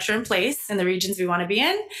infrastructure in place in the regions we want to be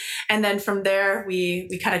in. And then from there,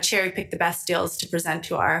 we kind of cherry pick the best deals to present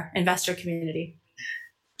to our investor community.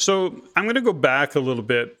 So I'm going to go back a little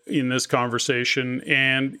bit in this conversation.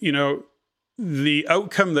 And, the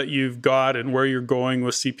outcome that you've got and where you're going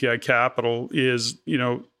with CPI Capital is,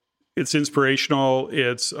 it's inspirational.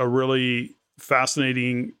 It's a really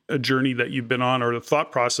fascinating journey that you've been on, or the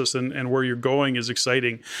thought process and where you're going is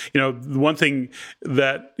exciting. The one thing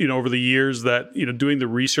that, over the years that, doing the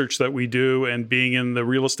research that we do and being in the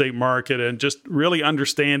real estate market and just really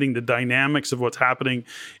understanding the dynamics of what's happening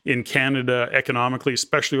in Canada economically,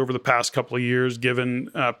 especially over the past couple of years,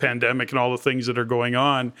 given pandemic and all the things that are going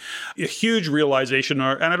on, a huge realization,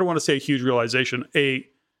 and I don't want to say a huge realization,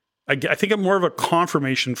 I think I'm more of a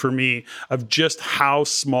confirmation for me of just how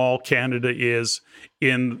small Canada is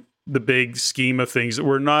in the big scheme of things.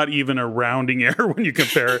 We're not even a rounding error when you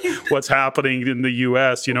compare what's happening in the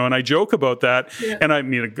U.S., and I joke about that. Yeah. And I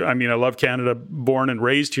mean, I love Canada, born and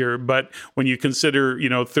raised here, but when you consider,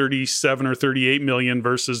 37 or 38 million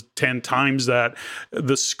versus 10 times that,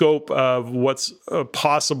 the scope of what's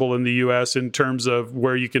possible in the U.S. in terms of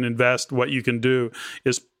where you can invest, what you can do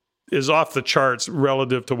is off the charts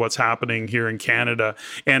relative to what's happening here in Canada.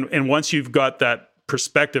 And once you've got that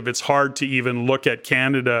perspective, it's hard to even look at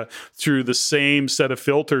Canada through the same set of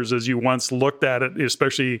filters as you once looked at it,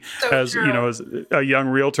 especially as a young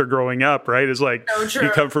realtor growing up, right? It's like you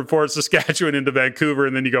come from Fort Saskatchewan into Vancouver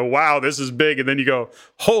and then you go, wow, this is big. And then you go,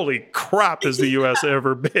 holy crap, is the US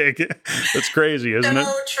ever big? That's crazy, isn't it?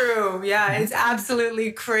 So true. Yeah, it's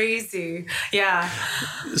absolutely crazy. Yeah.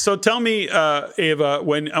 So tell me, Ava,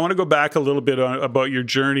 when I want to go back a little bit about your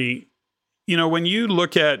journey, when you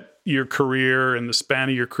look at your career and the span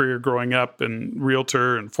of your career growing up in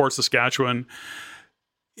realtor and Fort Saskatchewan,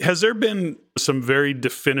 has there been some very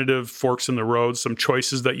definitive forks in the road, some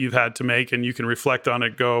choices that you've had to make and you can reflect on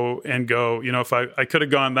it, go, if I could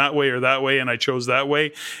have gone that way or that way and I chose that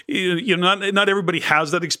way? Not everybody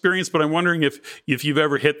has that experience, but I'm wondering if you've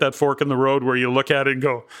ever hit that fork in the road where you look at it and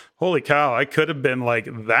go, holy cow, I could have been like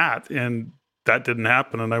that and that didn't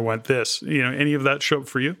happen and I went this. Any of that show up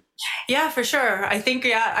for you? Yeah, for sure. I think,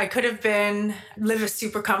 I could have live a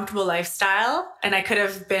super comfortable lifestyle and I could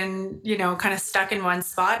have been, kind of stuck in one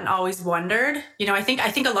spot and always wondered. I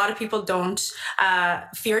think a lot of people don't,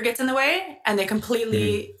 fear gets in the way and they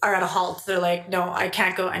completely are at a halt. They're like, no, I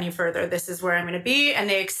can't go any further. This is where I'm going to be. And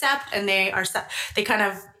they accept and they kind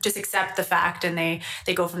of just accept the fact and they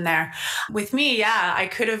go from there. With me, I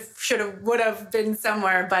could have, should have, would have been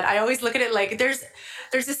somewhere, but I always look at it like there's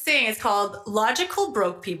this saying, it's called logical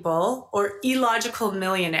broke people or illogical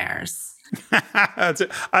millionaires.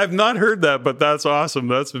 I've not heard that, but that's awesome.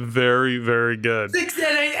 That's very, very good.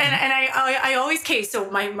 And I always so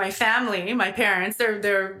my family, my parents, they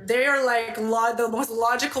are like the most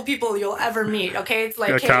logical people you'll ever meet. Okay, it's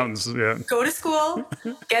like accountants. Go to school,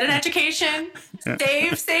 get an education,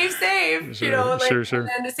 save. Sure. And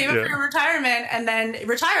then save up for your retirement, and then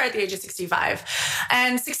retire at the age of 65.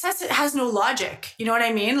 And success has no logic. You know what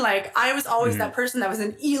I mean? Like I was always that person that was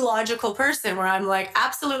an illogical person, where I'm like,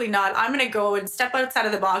 absolutely not. I'm going to go and step outside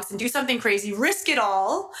of the box and do something crazy, risk it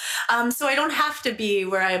all. So I don't have to be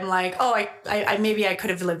where I'm like, oh, I maybe I could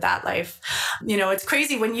have lived that life. It's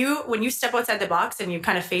crazy when you step outside the box and you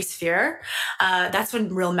kind of face fear. That's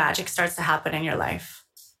when real magic starts to happen in your life.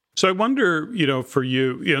 So I wonder, for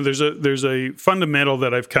you, there's a fundamental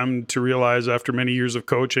that I've come to realize after many years of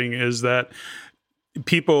coaching is that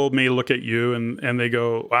people may look at you and they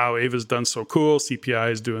go, wow, Ava's done so cool.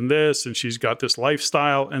 CPI is doing this and she's got this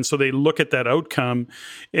lifestyle. And so they look at that outcome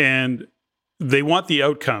and they want the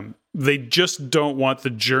outcome. They just don't want the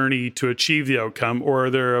journey to achieve the outcome, or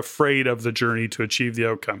they're afraid of the journey to achieve the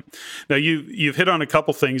outcome. Now, you've hit on a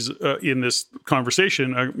couple things in this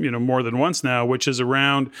conversation, more than once now, which is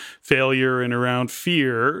around failure and around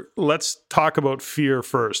fear. Let's talk about fear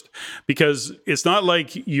first, because it's not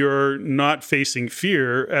like you're not facing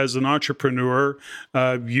fear as an entrepreneur.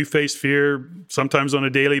 You face fear sometimes on a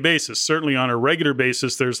daily basis. Certainly on a regular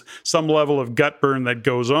basis, there's some level of gut burn that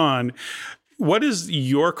goes on. What is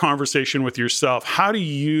your conversation with yourself? How do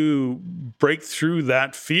you break through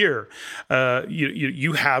that fear?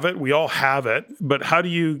 You have it. We all have it. But how do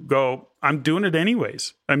you go, I'm doing it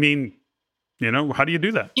anyways? I mean, how do you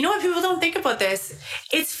do that? What people don't think about this?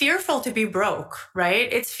 It's fearful to be broke, right?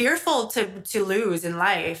 It's fearful to lose in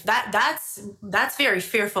life. That's very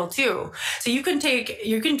fearful too. So you can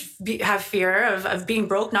have fear of being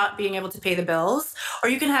broke, not being able to pay the bills, or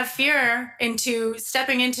you can have fear into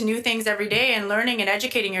stepping into new things every day and learning and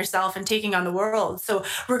educating yourself and taking on the world. So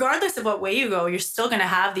regardless of what way you go, you're still going to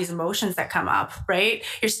have these emotions that come up, right?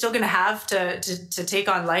 You're still going to have to take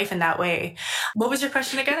on life in that way. What was your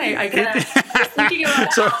question again? I kind of thinking about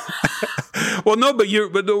well, no, but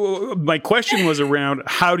my question was around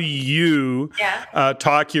how do you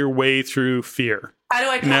talk your way through fear? How do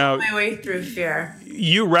I talk my way through fear?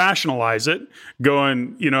 You rationalize it,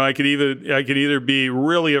 going, I could either be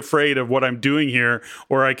really afraid of what I'm doing here,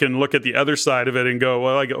 or I can look at the other side of it and go,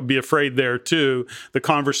 well, I'll be afraid there too. The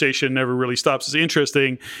conversation never really stops. It's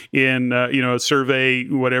interesting in a survey,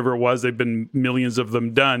 whatever it was, they've been millions of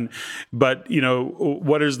them done. But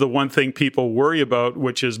what is the one thing people worry about,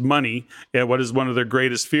 which is money, and what is one of their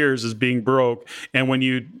greatest fears is being broke. And when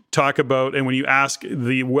you talk about and when you ask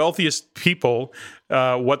the wealthiest people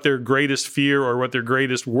what their greatest fear or what their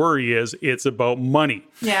greatest worry is, it's about money.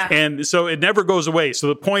 Yeah. And so it never goes away. So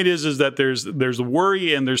the point is that there's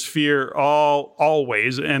worry and there's fear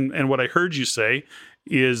always. And what I heard you say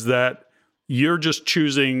is that you're just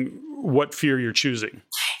choosing what fear you're choosing.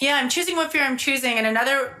 Yeah, I'm choosing what fear I'm choosing. And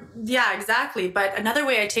exactly. But another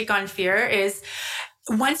way I take on fear is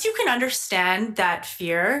once you can understand that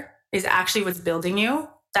fear is actually what's building you,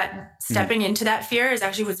 that stepping into that fear is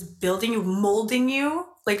actually what's building you, molding you,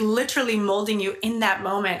 like literally molding you in that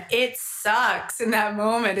moment. It sucks in that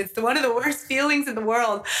moment. It's one of the worst feelings in the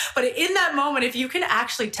world. But in that moment, if you can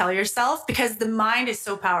actually tell yourself, because the mind is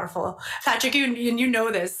so powerful, Patrick, you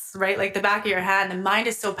know this, right? Like the back of your hand, the mind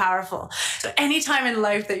is so powerful. So anytime in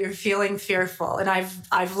life that you're feeling fearful, and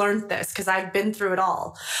I've learned this because I've been through it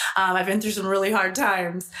all. I've been through some really hard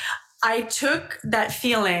times. I took that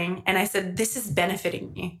feeling and I said, this is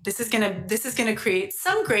benefiting me. This is gonna create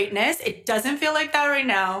some greatness. It doesn't feel like that right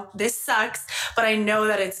now. This sucks, but I know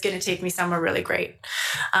that it's gonna take me somewhere really great.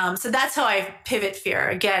 So that's how I pivot fear.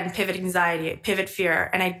 Again, pivot anxiety, pivot fear.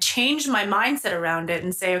 And I changed my mindset around it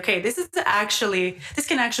and say, okay, this can actually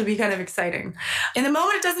be kind of exciting. In the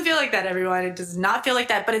moment, it doesn't feel like that, everyone. It does not feel like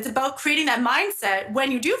that, but it's about creating that mindset.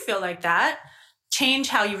 When you do feel like that, change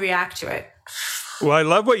how you react to it. Well, I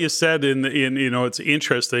love what you said it's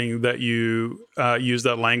interesting that you use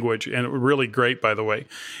that language, and really great, by the way.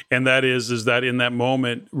 And that is that in that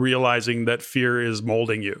moment, realizing that fear is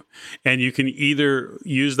molding you. And you can either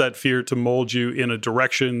use that fear to mold you in a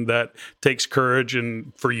direction that takes courage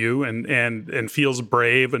and for you and feels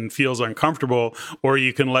brave and feels uncomfortable, or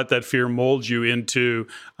you can let that fear mold you into,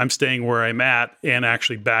 I'm staying where I'm at and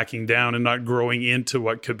actually backing down and not growing into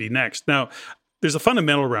what could be next. Now, there's a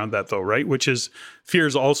fundamental around that, though, right? Which is fear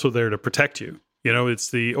is also there to protect you. It's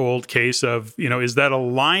the old case of, is that a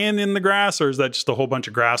lion in the grass or is that just a whole bunch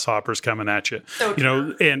of grasshoppers coming at you? So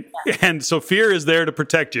true. And so fear is there to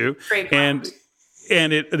protect you. Great point.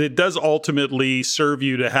 And it does ultimately serve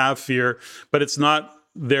you to have fear, but it's not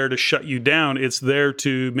there to shut you down. It's there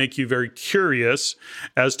to make you very curious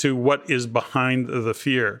as to what is behind the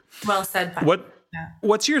fear. Well said, Pat.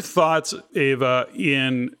 What's your thoughts, Ava,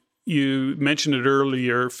 you mentioned it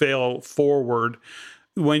earlier, fail forward.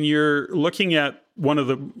 When you're looking at one of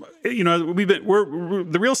the, we're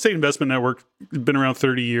the Real Estate Investment Network has been around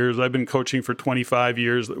 30 years. I've been coaching for 25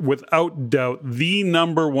 years. Without doubt, the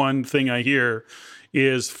number one thing I hear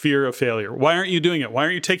is fear of failure. Why aren't you doing it? Why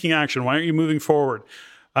aren't you taking action? Why aren't you moving forward?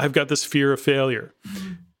 I've got this fear of failure.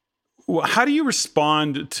 Mm-hmm. How do you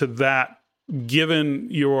respond to that? Given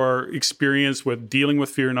your experience with dealing with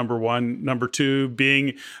fear, number one, number two,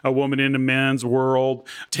 being a woman in a man's world,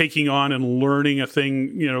 taking on and learning a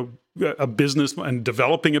thing, a business and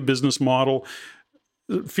developing a business model,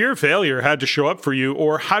 fear of failure had to show up for you.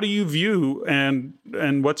 Or how do you view and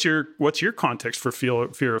what's your context for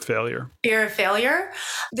fear of failure? Fear of failure.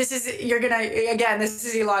 This is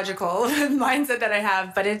illogical mindset that I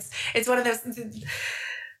have, but it's one of those.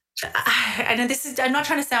 I'm not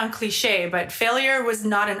trying to sound cliche, but failure was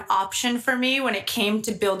not an option for me when it came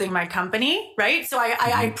to building my company, right? So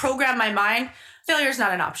I programmed my mind, failure is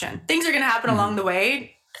not an option. Things are going to happen along the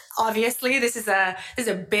way. Obviously, this is a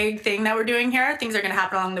big thing that we're doing here. Things are going to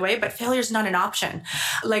happen along the way, but failure is not an option.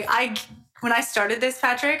 When I started this,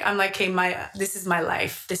 Patrick, I'm like, okay, this is my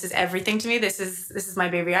life. This is everything to me. This is my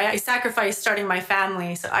baby. I sacrificed starting my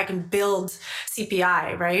family so I can build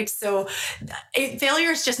CPI, right? So failure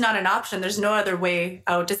is just not an option. There's no other way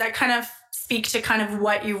out. Does that kind of speak to kind of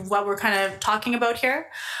what we're kind of talking about here?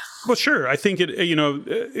 Well, sure. I think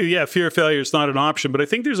fear of failure is not an option, but I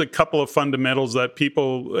think there's a couple of fundamentals that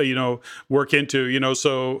people, work into,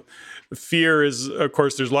 so fear is, of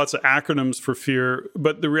course, there's lots of acronyms for fear,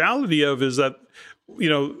 but the reality of is that,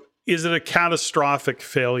 is it a catastrophic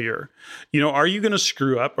failure? Are you going to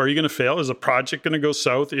screw up? Are you going to fail? Is a project going to go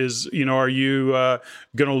south? Are you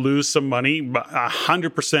going to lose some money?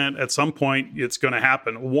 100% at some point, it's going to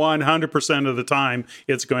happen. 100% of the time,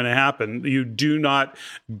 it's going to happen. You do not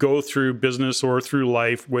go through business or through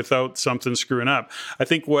life without something screwing up. I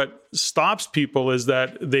think what stops people is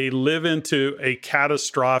that they live into a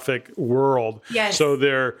catastrophic world. Yes. So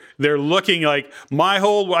they're looking like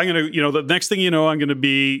the next thing you know, I'm going to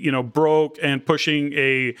be, broke and pushing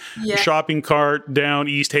a shopping cart down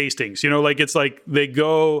East Hastings. It's like they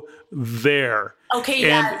go there. Okay,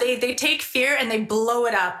 yeah, they take fear and they blow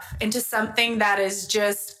it up into something that is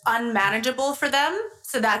just unmanageable for them.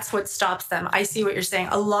 So that's what stops them. I see what you're saying.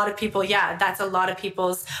 A lot of people, that's a lot of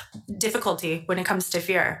people's difficulty when it comes to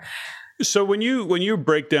fear. So when you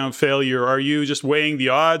break down failure, are you just weighing the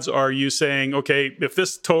odds? Are you saying, okay, if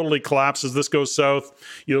this totally collapses, this goes south,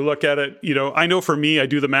 you look at it, I know for me, I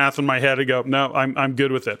do the math in my head. I go, no, I'm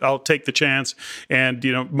good with it. I'll take the chance. And,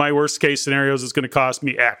 my worst case scenario is it's going to cost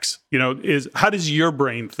me X, how does your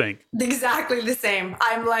brain think? Exactly the same.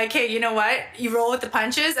 I'm like, hey, you know what? You roll with the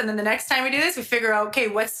punches. And then the next time we do this, we figure out, okay,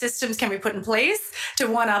 what systems can we put in place to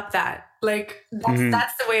one up that? Like,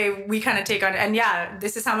 that's the way we kind of take on it. And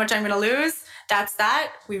this is how much I'm going to lose. That's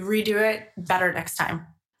that. We redo it better next time.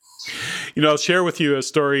 I'll share with you a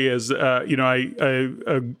story as, a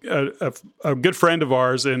good friend of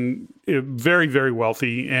ours and very, very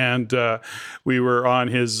wealthy. And we were on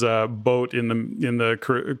his boat in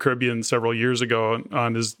the Caribbean several years ago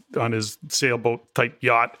on his sailboat type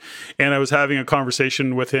yacht. And I was having a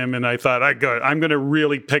conversation with him and I thought, I'm going to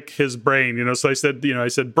really pick his brain. So I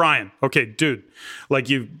said, Brian, okay, dude, like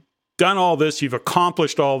you've done all this, you've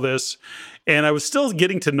accomplished all this. And I was still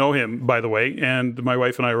getting to know him, by the way. And my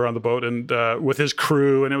wife and I were on the boat and with his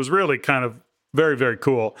crew. And it was really kind of very, very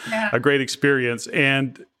cool. Yeah. A great experience.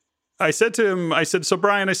 And I said to him, so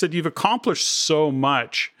Brian, you've accomplished so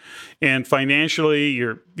much. And financially,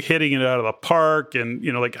 you're hitting it out of the park. And,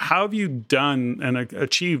 how have you done and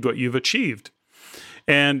achieved what you've achieved?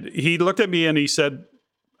 And he looked at me and he said,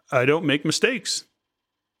 I don't make mistakes.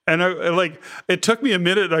 And it took me a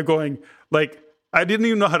minute. I'm going, I didn't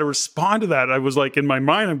even know how to respond to that. I was like, in my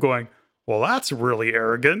mind, I'm going, well, that's really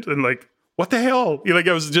arrogant. And what the hell?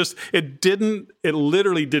 It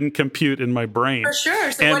literally didn't compute in my brain. For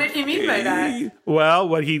sure. So what did he mean by that?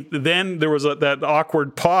 Well, then there was that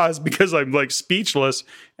awkward pause because I'm speechless.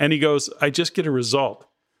 And he goes, I just get a result.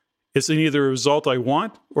 It's either a result I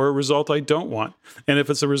want or a result I don't want. And if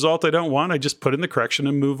it's a result I don't want, I just put in the correction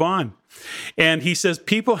and move on. And he says,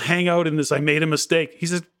 people hang out in this, I made a mistake. He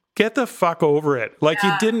says, get the fuck over it.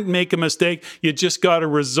 You didn't make a mistake. You just got a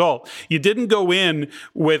result. You didn't go in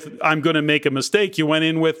with, I'm going to make a mistake. You went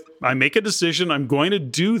in with, I make a decision. I'm going to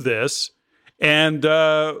do this. And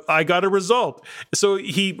I got a result. So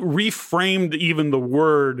he reframed even the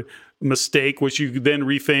word mistake, which you then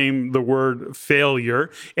reframe the word failure.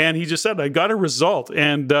 And he just said, I got a result.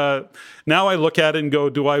 And now I look at it and go,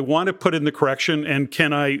 do I want to put in the correction? And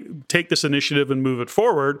can I take this initiative and move it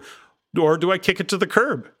forward? Or do I kick it to the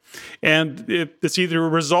curb? And it's either a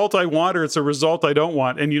result I want or it's a result I don't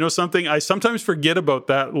want. And you know something? I sometimes forget about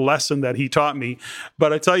that lesson that he taught me.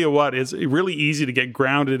 But I tell you what, it's really easy to get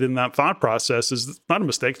grounded in that thought process. It's not a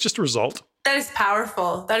mistake, it's just a result. That is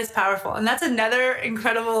powerful. That is powerful. And that's another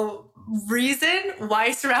incredible reason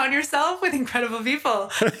why surround yourself with incredible people.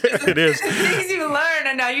 It is. Things you learn,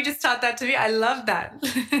 and now you just taught that to me. I love that.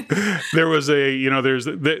 There was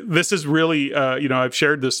this is really, I've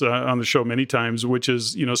shared this on the show many times, which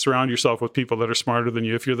is, surround yourself with people that are smarter than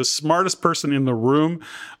you. If you're the smartest person in the room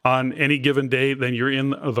on any given day, then you're in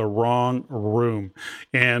the wrong room.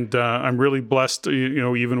 And I'm really blessed,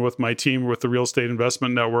 even with my team, with the Real Estate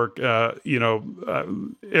Investment Network,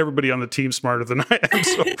 everybody on the team smarter than I am.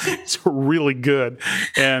 So it's really good.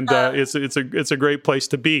 And it's a great place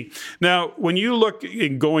to be. Now, when you look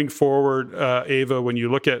in going forward, Ava, when you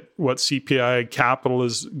look at what CPI Capital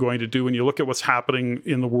is going to do, when you look at what's happening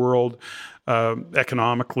in the world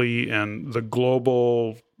economically and the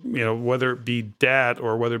global, whether it be debt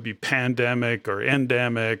or whether it be pandemic or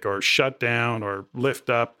endemic or shutdown or lift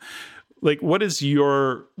up, what is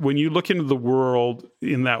when you look into the world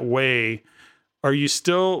in that way, are you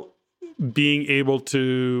still being able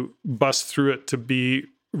to bust through it to be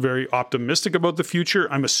very optimistic about the future?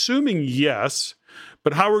 I'm assuming yes,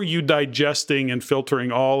 but how are you digesting and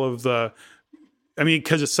filtering all of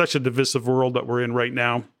because it's such a divisive world that we're in right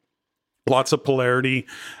now, lots of polarity.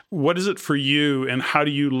 What is it for you, and how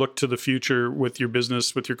do you look to the future with your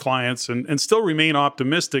business, with your clients, and still remain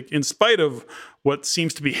optimistic in spite of what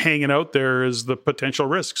seems to be hanging out there as the potential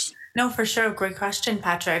risks? No, for sure. Great question,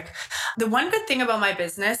 Patrick. The one good thing about my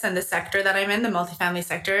business and the sector that I'm in, the multifamily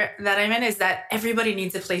sector that I'm in, is that everybody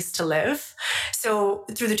needs a place to live. So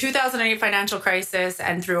through the 2008 financial crisis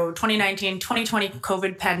and through 2019, 2020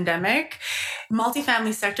 COVID pandemic,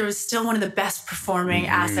 multifamily sector is still one of the best performing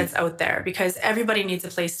assets out there because everybody needs a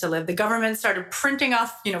place to live. The government started printing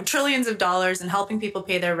off, trillions of dollars and helping people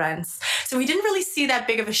pay their rents. So we didn't really see that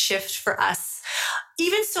big of a shift for us.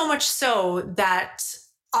 Even so much so that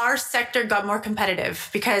our sector got more competitive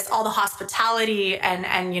because all the hospitality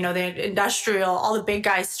and the industrial, all the big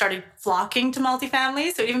guys started flocking to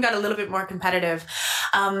multifamily. So it even got a little bit more competitive.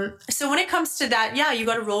 So when it comes to that, you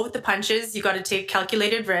got to roll with the punches. You got to take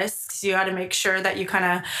calculated risks. You got to make sure that you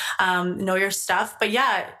kind of know your stuff. But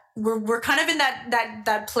we're kind of in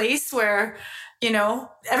that place where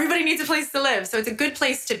everybody needs a place to live. So it's a good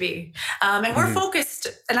place to be. And we're focused,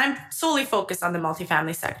 and I'm solely focused on the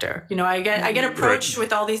multifamily sector. I get approached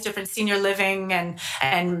with all these different senior living and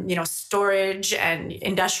storage and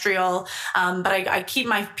industrial. But I keep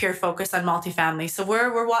my pure focus on multifamily. So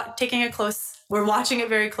we're watching it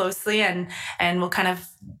very closely and we'll kind of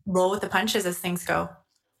roll with the punches as things go.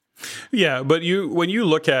 Yeah, but when you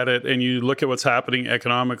look at it and you look at what's happening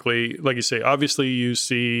economically, like you say, obviously you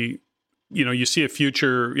see a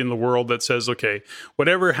future in the world that says, okay,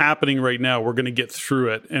 whatever happening right now, we're going to get through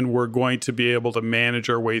it and we're going to be able to manage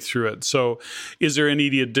our way through it. So is there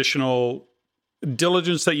any additional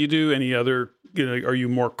diligence that you do? Any other, are you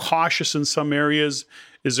more cautious in some areas?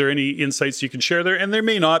 Is there any insights you can share there? And there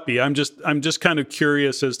may not be. I'm just kind of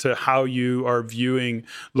curious as to how you are viewing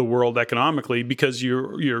the world economically, because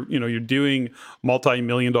you're doing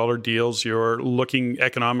multi-million-dollar deals. You're looking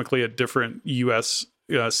economically at different U.S.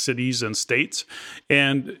 Cities and states,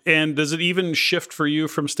 and does it even shift for you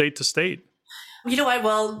from state to state? You know what?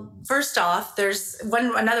 Well, first off, there's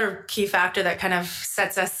another key factor that kind of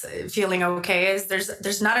sets us feeling okay is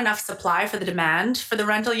there's not enough supply for the demand for the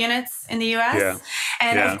rental units in the US. Yeah.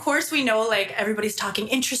 And of course, we know everybody's talking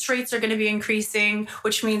interest rates are going to be increasing,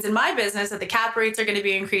 which means in my business that the cap rates are going to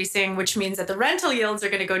be increasing, which means that the rental yields are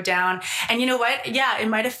going to go down. And you know what? Yeah, it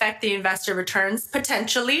might affect the investor returns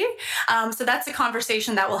potentially. So that's a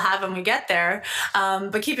conversation that we'll have when we get there.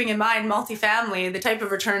 But keeping in mind, multifamily, the type of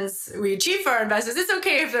returns we achieve for our investors, it's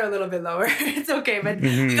okay if they're a little bit lower. It's okay, but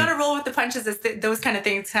we got to roll with the punches as those kind of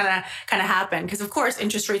things kind of happen. Because of course,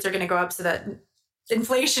 interest rates are going to go up so that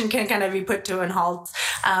inflation can kind of be put to a halt.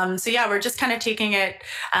 We're just kind of taking it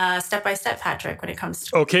step by step, Patrick, when it comes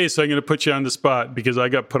to. Okay, so I'm going to put you on the spot because I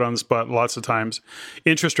got put on the spot lots of times.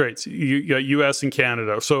 Interest rates, you got U.S. and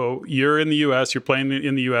Canada. So you're in the U.S., you're playing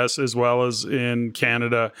in the U.S. as well as in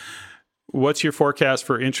Canada. What's your forecast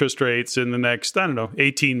for interest rates in the next,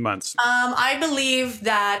 18 months? I believe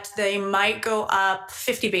that they might go up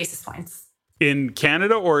 50 basis points. In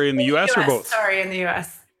Canada or in the US or both? Sorry, in the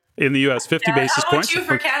US. In the US, 50 basis points. How about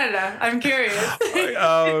you for Canada? I'm curious.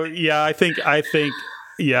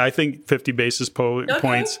 I think 50 basis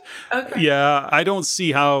points. Okay. Yeah, I don't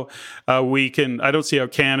see how I don't see how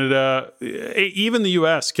Canada, even the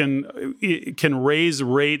US can raise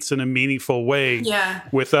rates in a meaningful way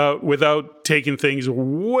without taking things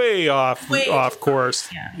way off course.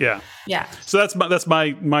 Yeah. So that's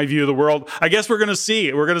my view of the world. I guess we're going to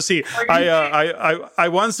see. I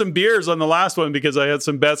won some beers on the last one because I had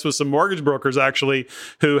some bets with some mortgage brokers actually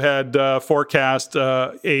who had forecast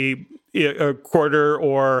a quarter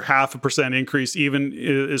or 0.5% increase, even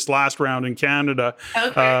this last round in Canada,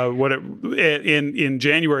 in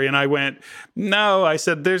January. And I went, no, I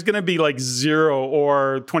said, there's going to be like 0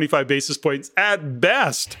 or 25 basis points at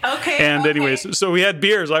best. Okay. And anyways, so we had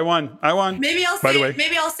beers. I won. Maybe I'll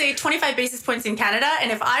say 25 basis points in Canada.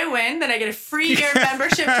 And if I win, then I get a free year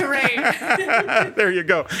membership to Rain. There you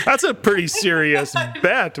go. That's a pretty serious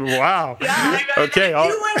bet. Wow. Yeah. Okay. You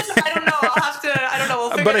win. I don't know. I don't know.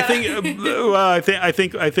 We'll figure but I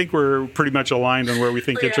think we're pretty much aligned on where we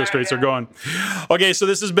think interest rates are going. Okay, so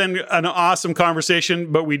this has been an awesome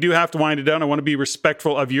conversation, but we do have to wind it down. I want to be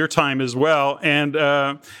respectful of your time as well. And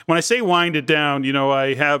when I say wind it down,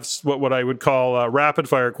 I have what I would call rapid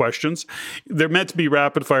fire questions. They're meant to be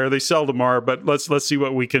rapid fire. They seldom are, but let's see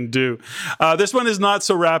what we can do. This one is not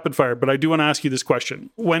so rapid fire, but I do want to ask you this question.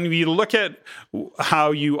 When we look at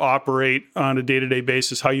how you operate on a day-to-day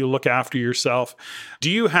basis, how you look after yourself, do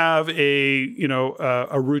you have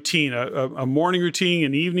a routine, a morning routine,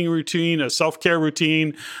 an evening routine, a self-care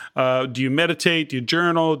routine? Do you meditate? Do you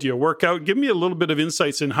journal? Do you work out? Give me a little bit of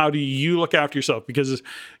insights in how do you look after yourself? Because,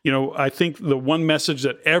 I think the one message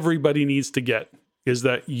that everybody needs to get is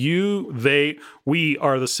that we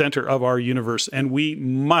are the center of our universe, and we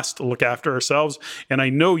must look after ourselves. And I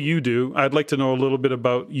know you do. I'd like to know a little bit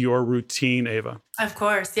about your routine, Ava. Of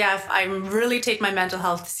course. Yeah. I really take my mental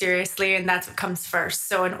health seriously, and that's what comes first.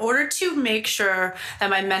 So in order to make sure that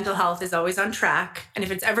my mental health is always on track, and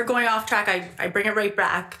if it's ever going off track, I bring it right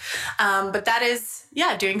back. But that is,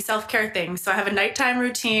 doing self-care things. So I have a nighttime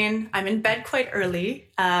routine. I'm in bed quite early.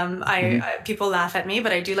 People laugh at me,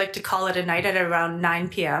 but I do like to call it a night at around 9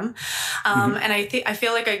 p.m. And I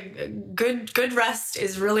feel like a good rest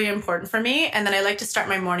is really important for me. And then I like to start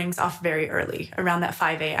my mornings off very early, around that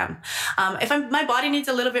 5 a.m. If my body needs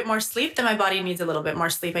a little bit more sleep, then my body needs a little bit more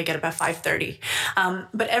sleep. I get up at 5:30.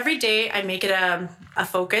 But every day I make it a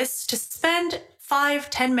focus to spend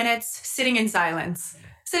 5-10 minutes sitting in silence.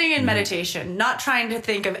 Sitting in meditation, not trying to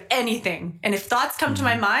think of anything. And if thoughts come to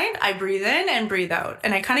my mind, I breathe in and breathe out.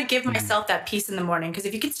 And I kind of give myself that peace in the morning. Because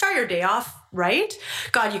if you can start your day off right,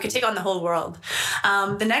 God, you could take on the whole world.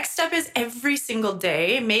 The next step is every single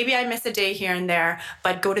day. Maybe I miss a day here and there,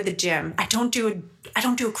 but go to the gym. I don't do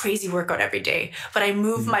a crazy workout every day, but I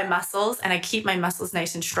move my muscles and I keep my muscles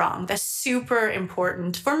nice and strong. That's super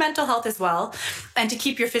important for mental health as well, and to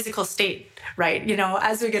keep your physical state right.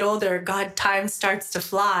 As we get older, time starts to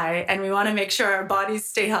fly, and we want to make sure our bodies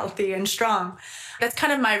stay healthy and strong. That's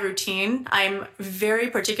kind of my routine. I'm very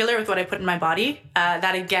particular with what I put in my body.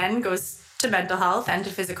 That again goes to mental health and to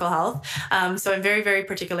physical health. So I'm very, very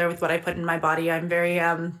particular with what I put in my body. I'm very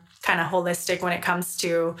kind of holistic when it comes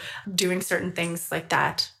to doing certain things like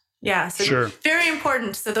that. Yeah, so sure. Very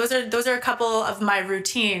important. So those are a couple of my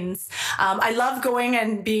routines. I love going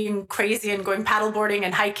and being crazy and going paddleboarding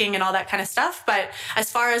and hiking and all that kind of stuff. But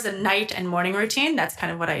as far as a night and morning routine, that's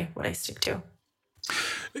kind of what I stick to.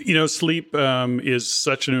 Sleep is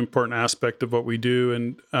such an important aspect of what we do.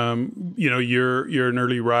 And, you're an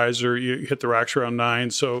early riser. You hit the racks around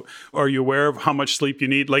 9. So are you aware of how much sleep you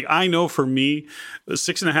need? Like, I know for me,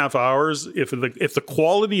 6.5 hours, if the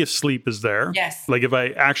quality of sleep is there, yes. Like if I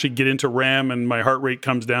actually get into REM and my heart rate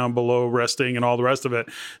comes down below resting and all the rest of it,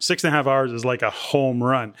 6.5 hours is like a home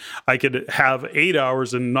run. I could have 8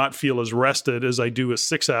 hours and not feel as rested as I do with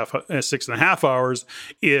 6.5 hours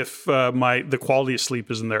if the quality of sleep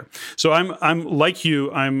isn't there. So I'm like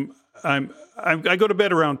you. I go to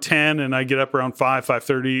bed around 10 and I get up around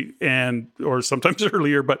 5:30 or sometimes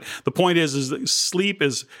earlier. But the point is that sleep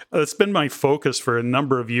it's been my focus for a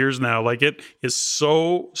number of years now. Like, it is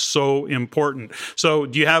so important. So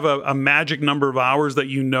do you have a magic number of hours that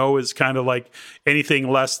is kind of like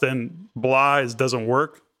anything less than doesn't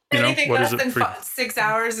work? Anything less than 6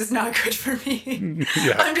 hours is not good for me.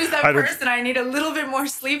 Yeah, I'm just that person. I need a little bit more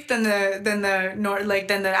sleep than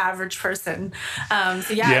the average person.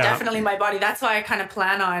 Definitely my body. That's why I kind of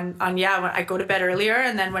plan on when I go to bed earlier,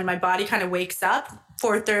 and then when my body kind of wakes up,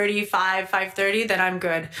 4:30, 5:30, then I'm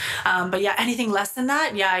good. But anything less than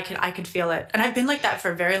that, I could feel it. And I've been like that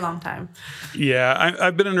for a very long time. Yeah,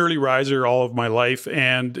 I've been an early riser all of my life.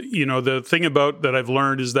 And, the thing about that I've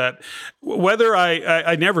learned is that whether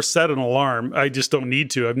I never set an alarm, I just don't need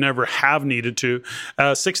to. I've never have needed to.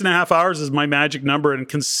 6.5 hours is my magic number. And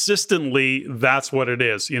consistently, that's what it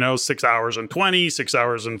is. 6 hours and 20, 6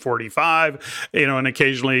 hours and 45, and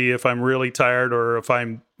occasionally if I'm really tired or if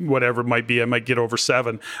I'm whatever it might be, I might get over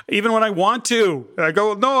 7. Even when I want to, I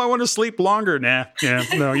go, no, I want to sleep longer. No,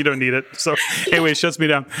 you don't need it. So anyway, it shuts me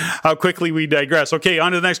down. How quickly we digress. Okay,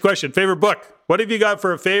 on to the next question. Favorite book. What have you got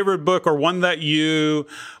for a favorite book, or one that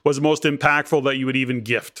was most impactful that you would even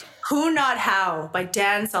gift? Who Not How by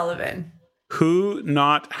Dan Sullivan. Who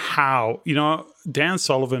Not How. Dan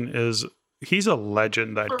Sullivan he's a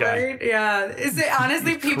legend, that guy. Right? Yeah. Is it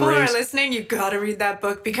honestly, people who are listening, you got to read that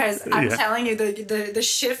book, because I'm telling you, the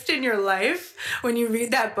shift in your life when you read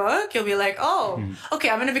that book, you'll be like, okay,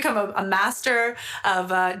 I'm going to become a master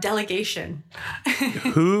of delegation.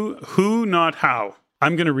 Who Not How.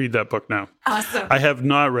 I'm going to read that book now. Awesome. I have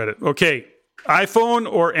not read it. Okay.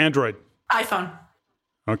 iPhone or Android? iPhone.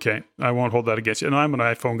 Okay, I won't hold that against you. And I'm an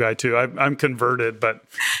iPhone guy too. I'm converted, but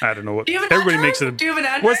I don't know what. Do you have an everybody Android? makes it. Do you have an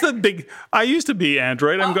Android? What's the big? I used to be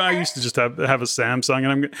Android. Okay. I used to just have a Samsung,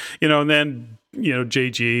 and and then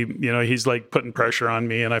JG, he's like putting pressure on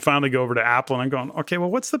me, and I finally go over to Apple, and I'm going, okay,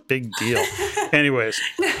 well, what's the big deal? Anyways,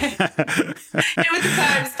 with the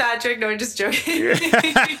times, Patrick. No, I'm just joking. You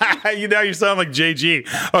sound like JG.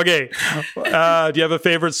 Okay, do you have a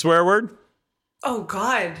favorite swear word? Oh,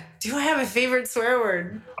 God. Do I have a favorite swear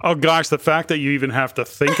word? Oh, gosh, the fact that you even have to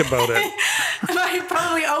think about it.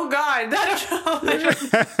 Oh, God. I don't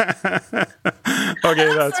know.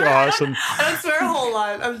 Okay, that's awesome. I don't swear a whole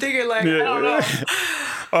lot. I'm thinking I don't know.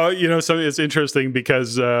 So it's interesting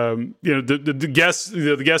because the guests,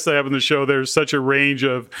 the guests I have on the show, there's such a range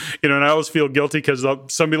of, and I always feel guilty because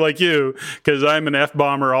somebody like you, because I'm an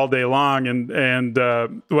F-bomber all day long, and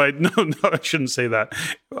no, I shouldn't say that.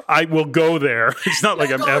 I will go there. It's not like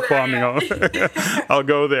I'm F-bombing. I'll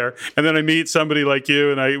go there, and then I meet somebody like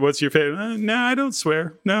you, and what's your favorite? No, I don't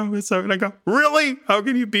swear. No, it's not. And I go, really? How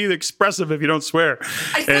can you be expressive if you don't swear?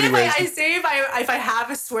 I say if I have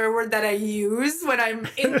a swear word that I use when I'm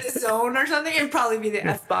in the zone or something, it'd probably be the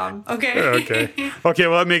F-bomb. Okay. Well,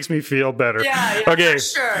 that makes me feel better. Yeah. Okay. For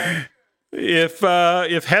sure. If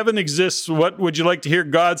heaven exists, what would you like to hear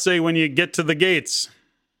God say when you get to the gates?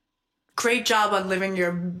 Great job on living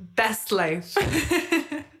your best life.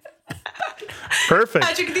 Perfect.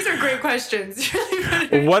 Patrick, these are great questions.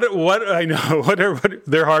 What I know.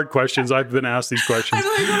 They're hard questions. I've been asked these questions. I'm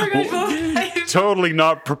like, oh my gosh. Totally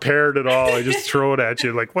not prepared at all. I just throw it at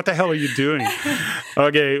you. Like, what the hell are you doing?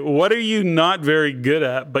 Okay. What are you not very good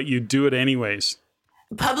at, but you do it anyways?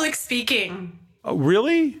 Public speaking. Oh,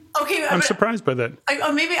 really? Okay. I'm surprised by that.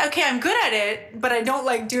 Maybe, okay, I'm good at it, but I don't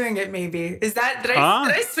like doing it maybe. Is that, did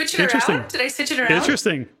I switch it around? Did I switch it around?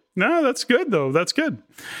 Interesting. No, that's good though. That's good.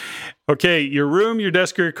 Okay, your room, your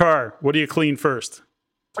desk, or your car. What do you clean first?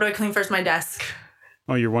 What do I clean first? My desk.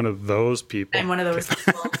 Oh, you're one of those people. I'm one of those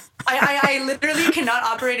people. I literally cannot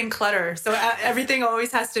operate in clutter. So everything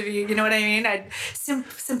always has to be, you know what I mean?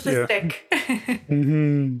 Simplistic. Yeah.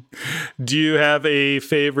 Mm-hmm. Do you have a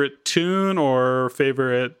favorite tune or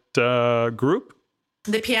favorite group?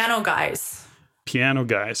 The Piano Guys. Piano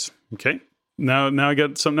Guys. Okay. Now I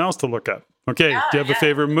got something else to look up. Okay. Do you have a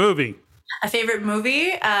favorite movie? A favorite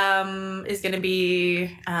movie is going to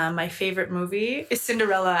be my favorite movie is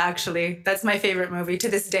Cinderella, actually. That's my favorite movie to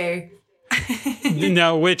this day.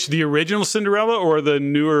 Now, the original Cinderella or the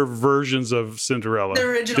newer versions of Cinderella? The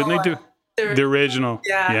original. Didn't they do the original?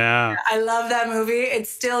 Yeah. I love that movie. It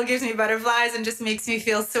still gives me butterflies and just makes me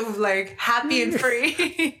feel so happy and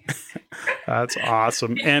free. That's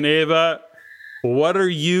awesome. And Ava, what are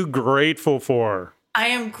you grateful for? I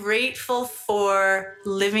am grateful for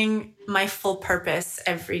living my full purpose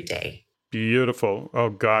every day. Beautiful. Oh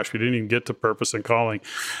gosh, we didn't even get to purpose and calling.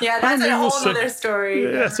 Yeah, that's a whole other story.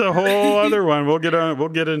 That's a whole other one. We'll get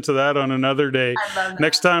into that on another day. I love that.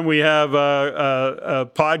 Next time we have a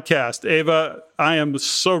podcast. Ava, I am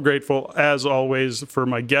so grateful as always for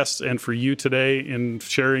my guests and for you today in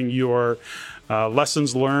sharing your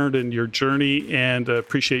lessons learned and your journey, and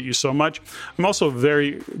appreciate you so much. I'm also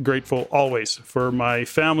very grateful always for my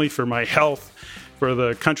family, for my health, for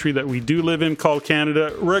the country that we do live in called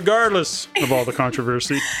Canada, regardless of all the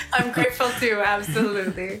controversy. I'm grateful too,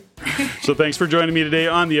 absolutely. So thanks for joining me today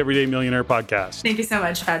on the Everyday Millionaire Podcast. Thank you so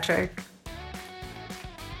much, Patrick.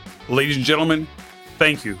 Ladies and gentlemen,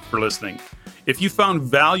 thank you for listening. If you found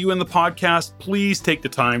value in the podcast, please take the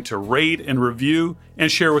time to rate and review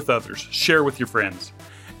and share with others. Share with your friends.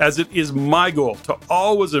 As it is my goal to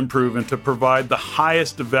always improve and to provide the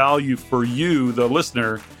highest value for you, the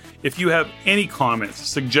listener. If you have any comments,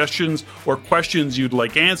 suggestions, or questions you'd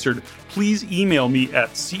like answered, please email me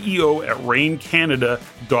at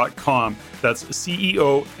ceo@reincanada.com. That's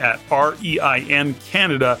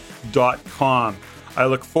ceo@reincanada.com. I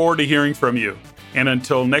look forward to hearing from you. And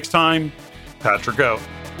until next time, Patrick out.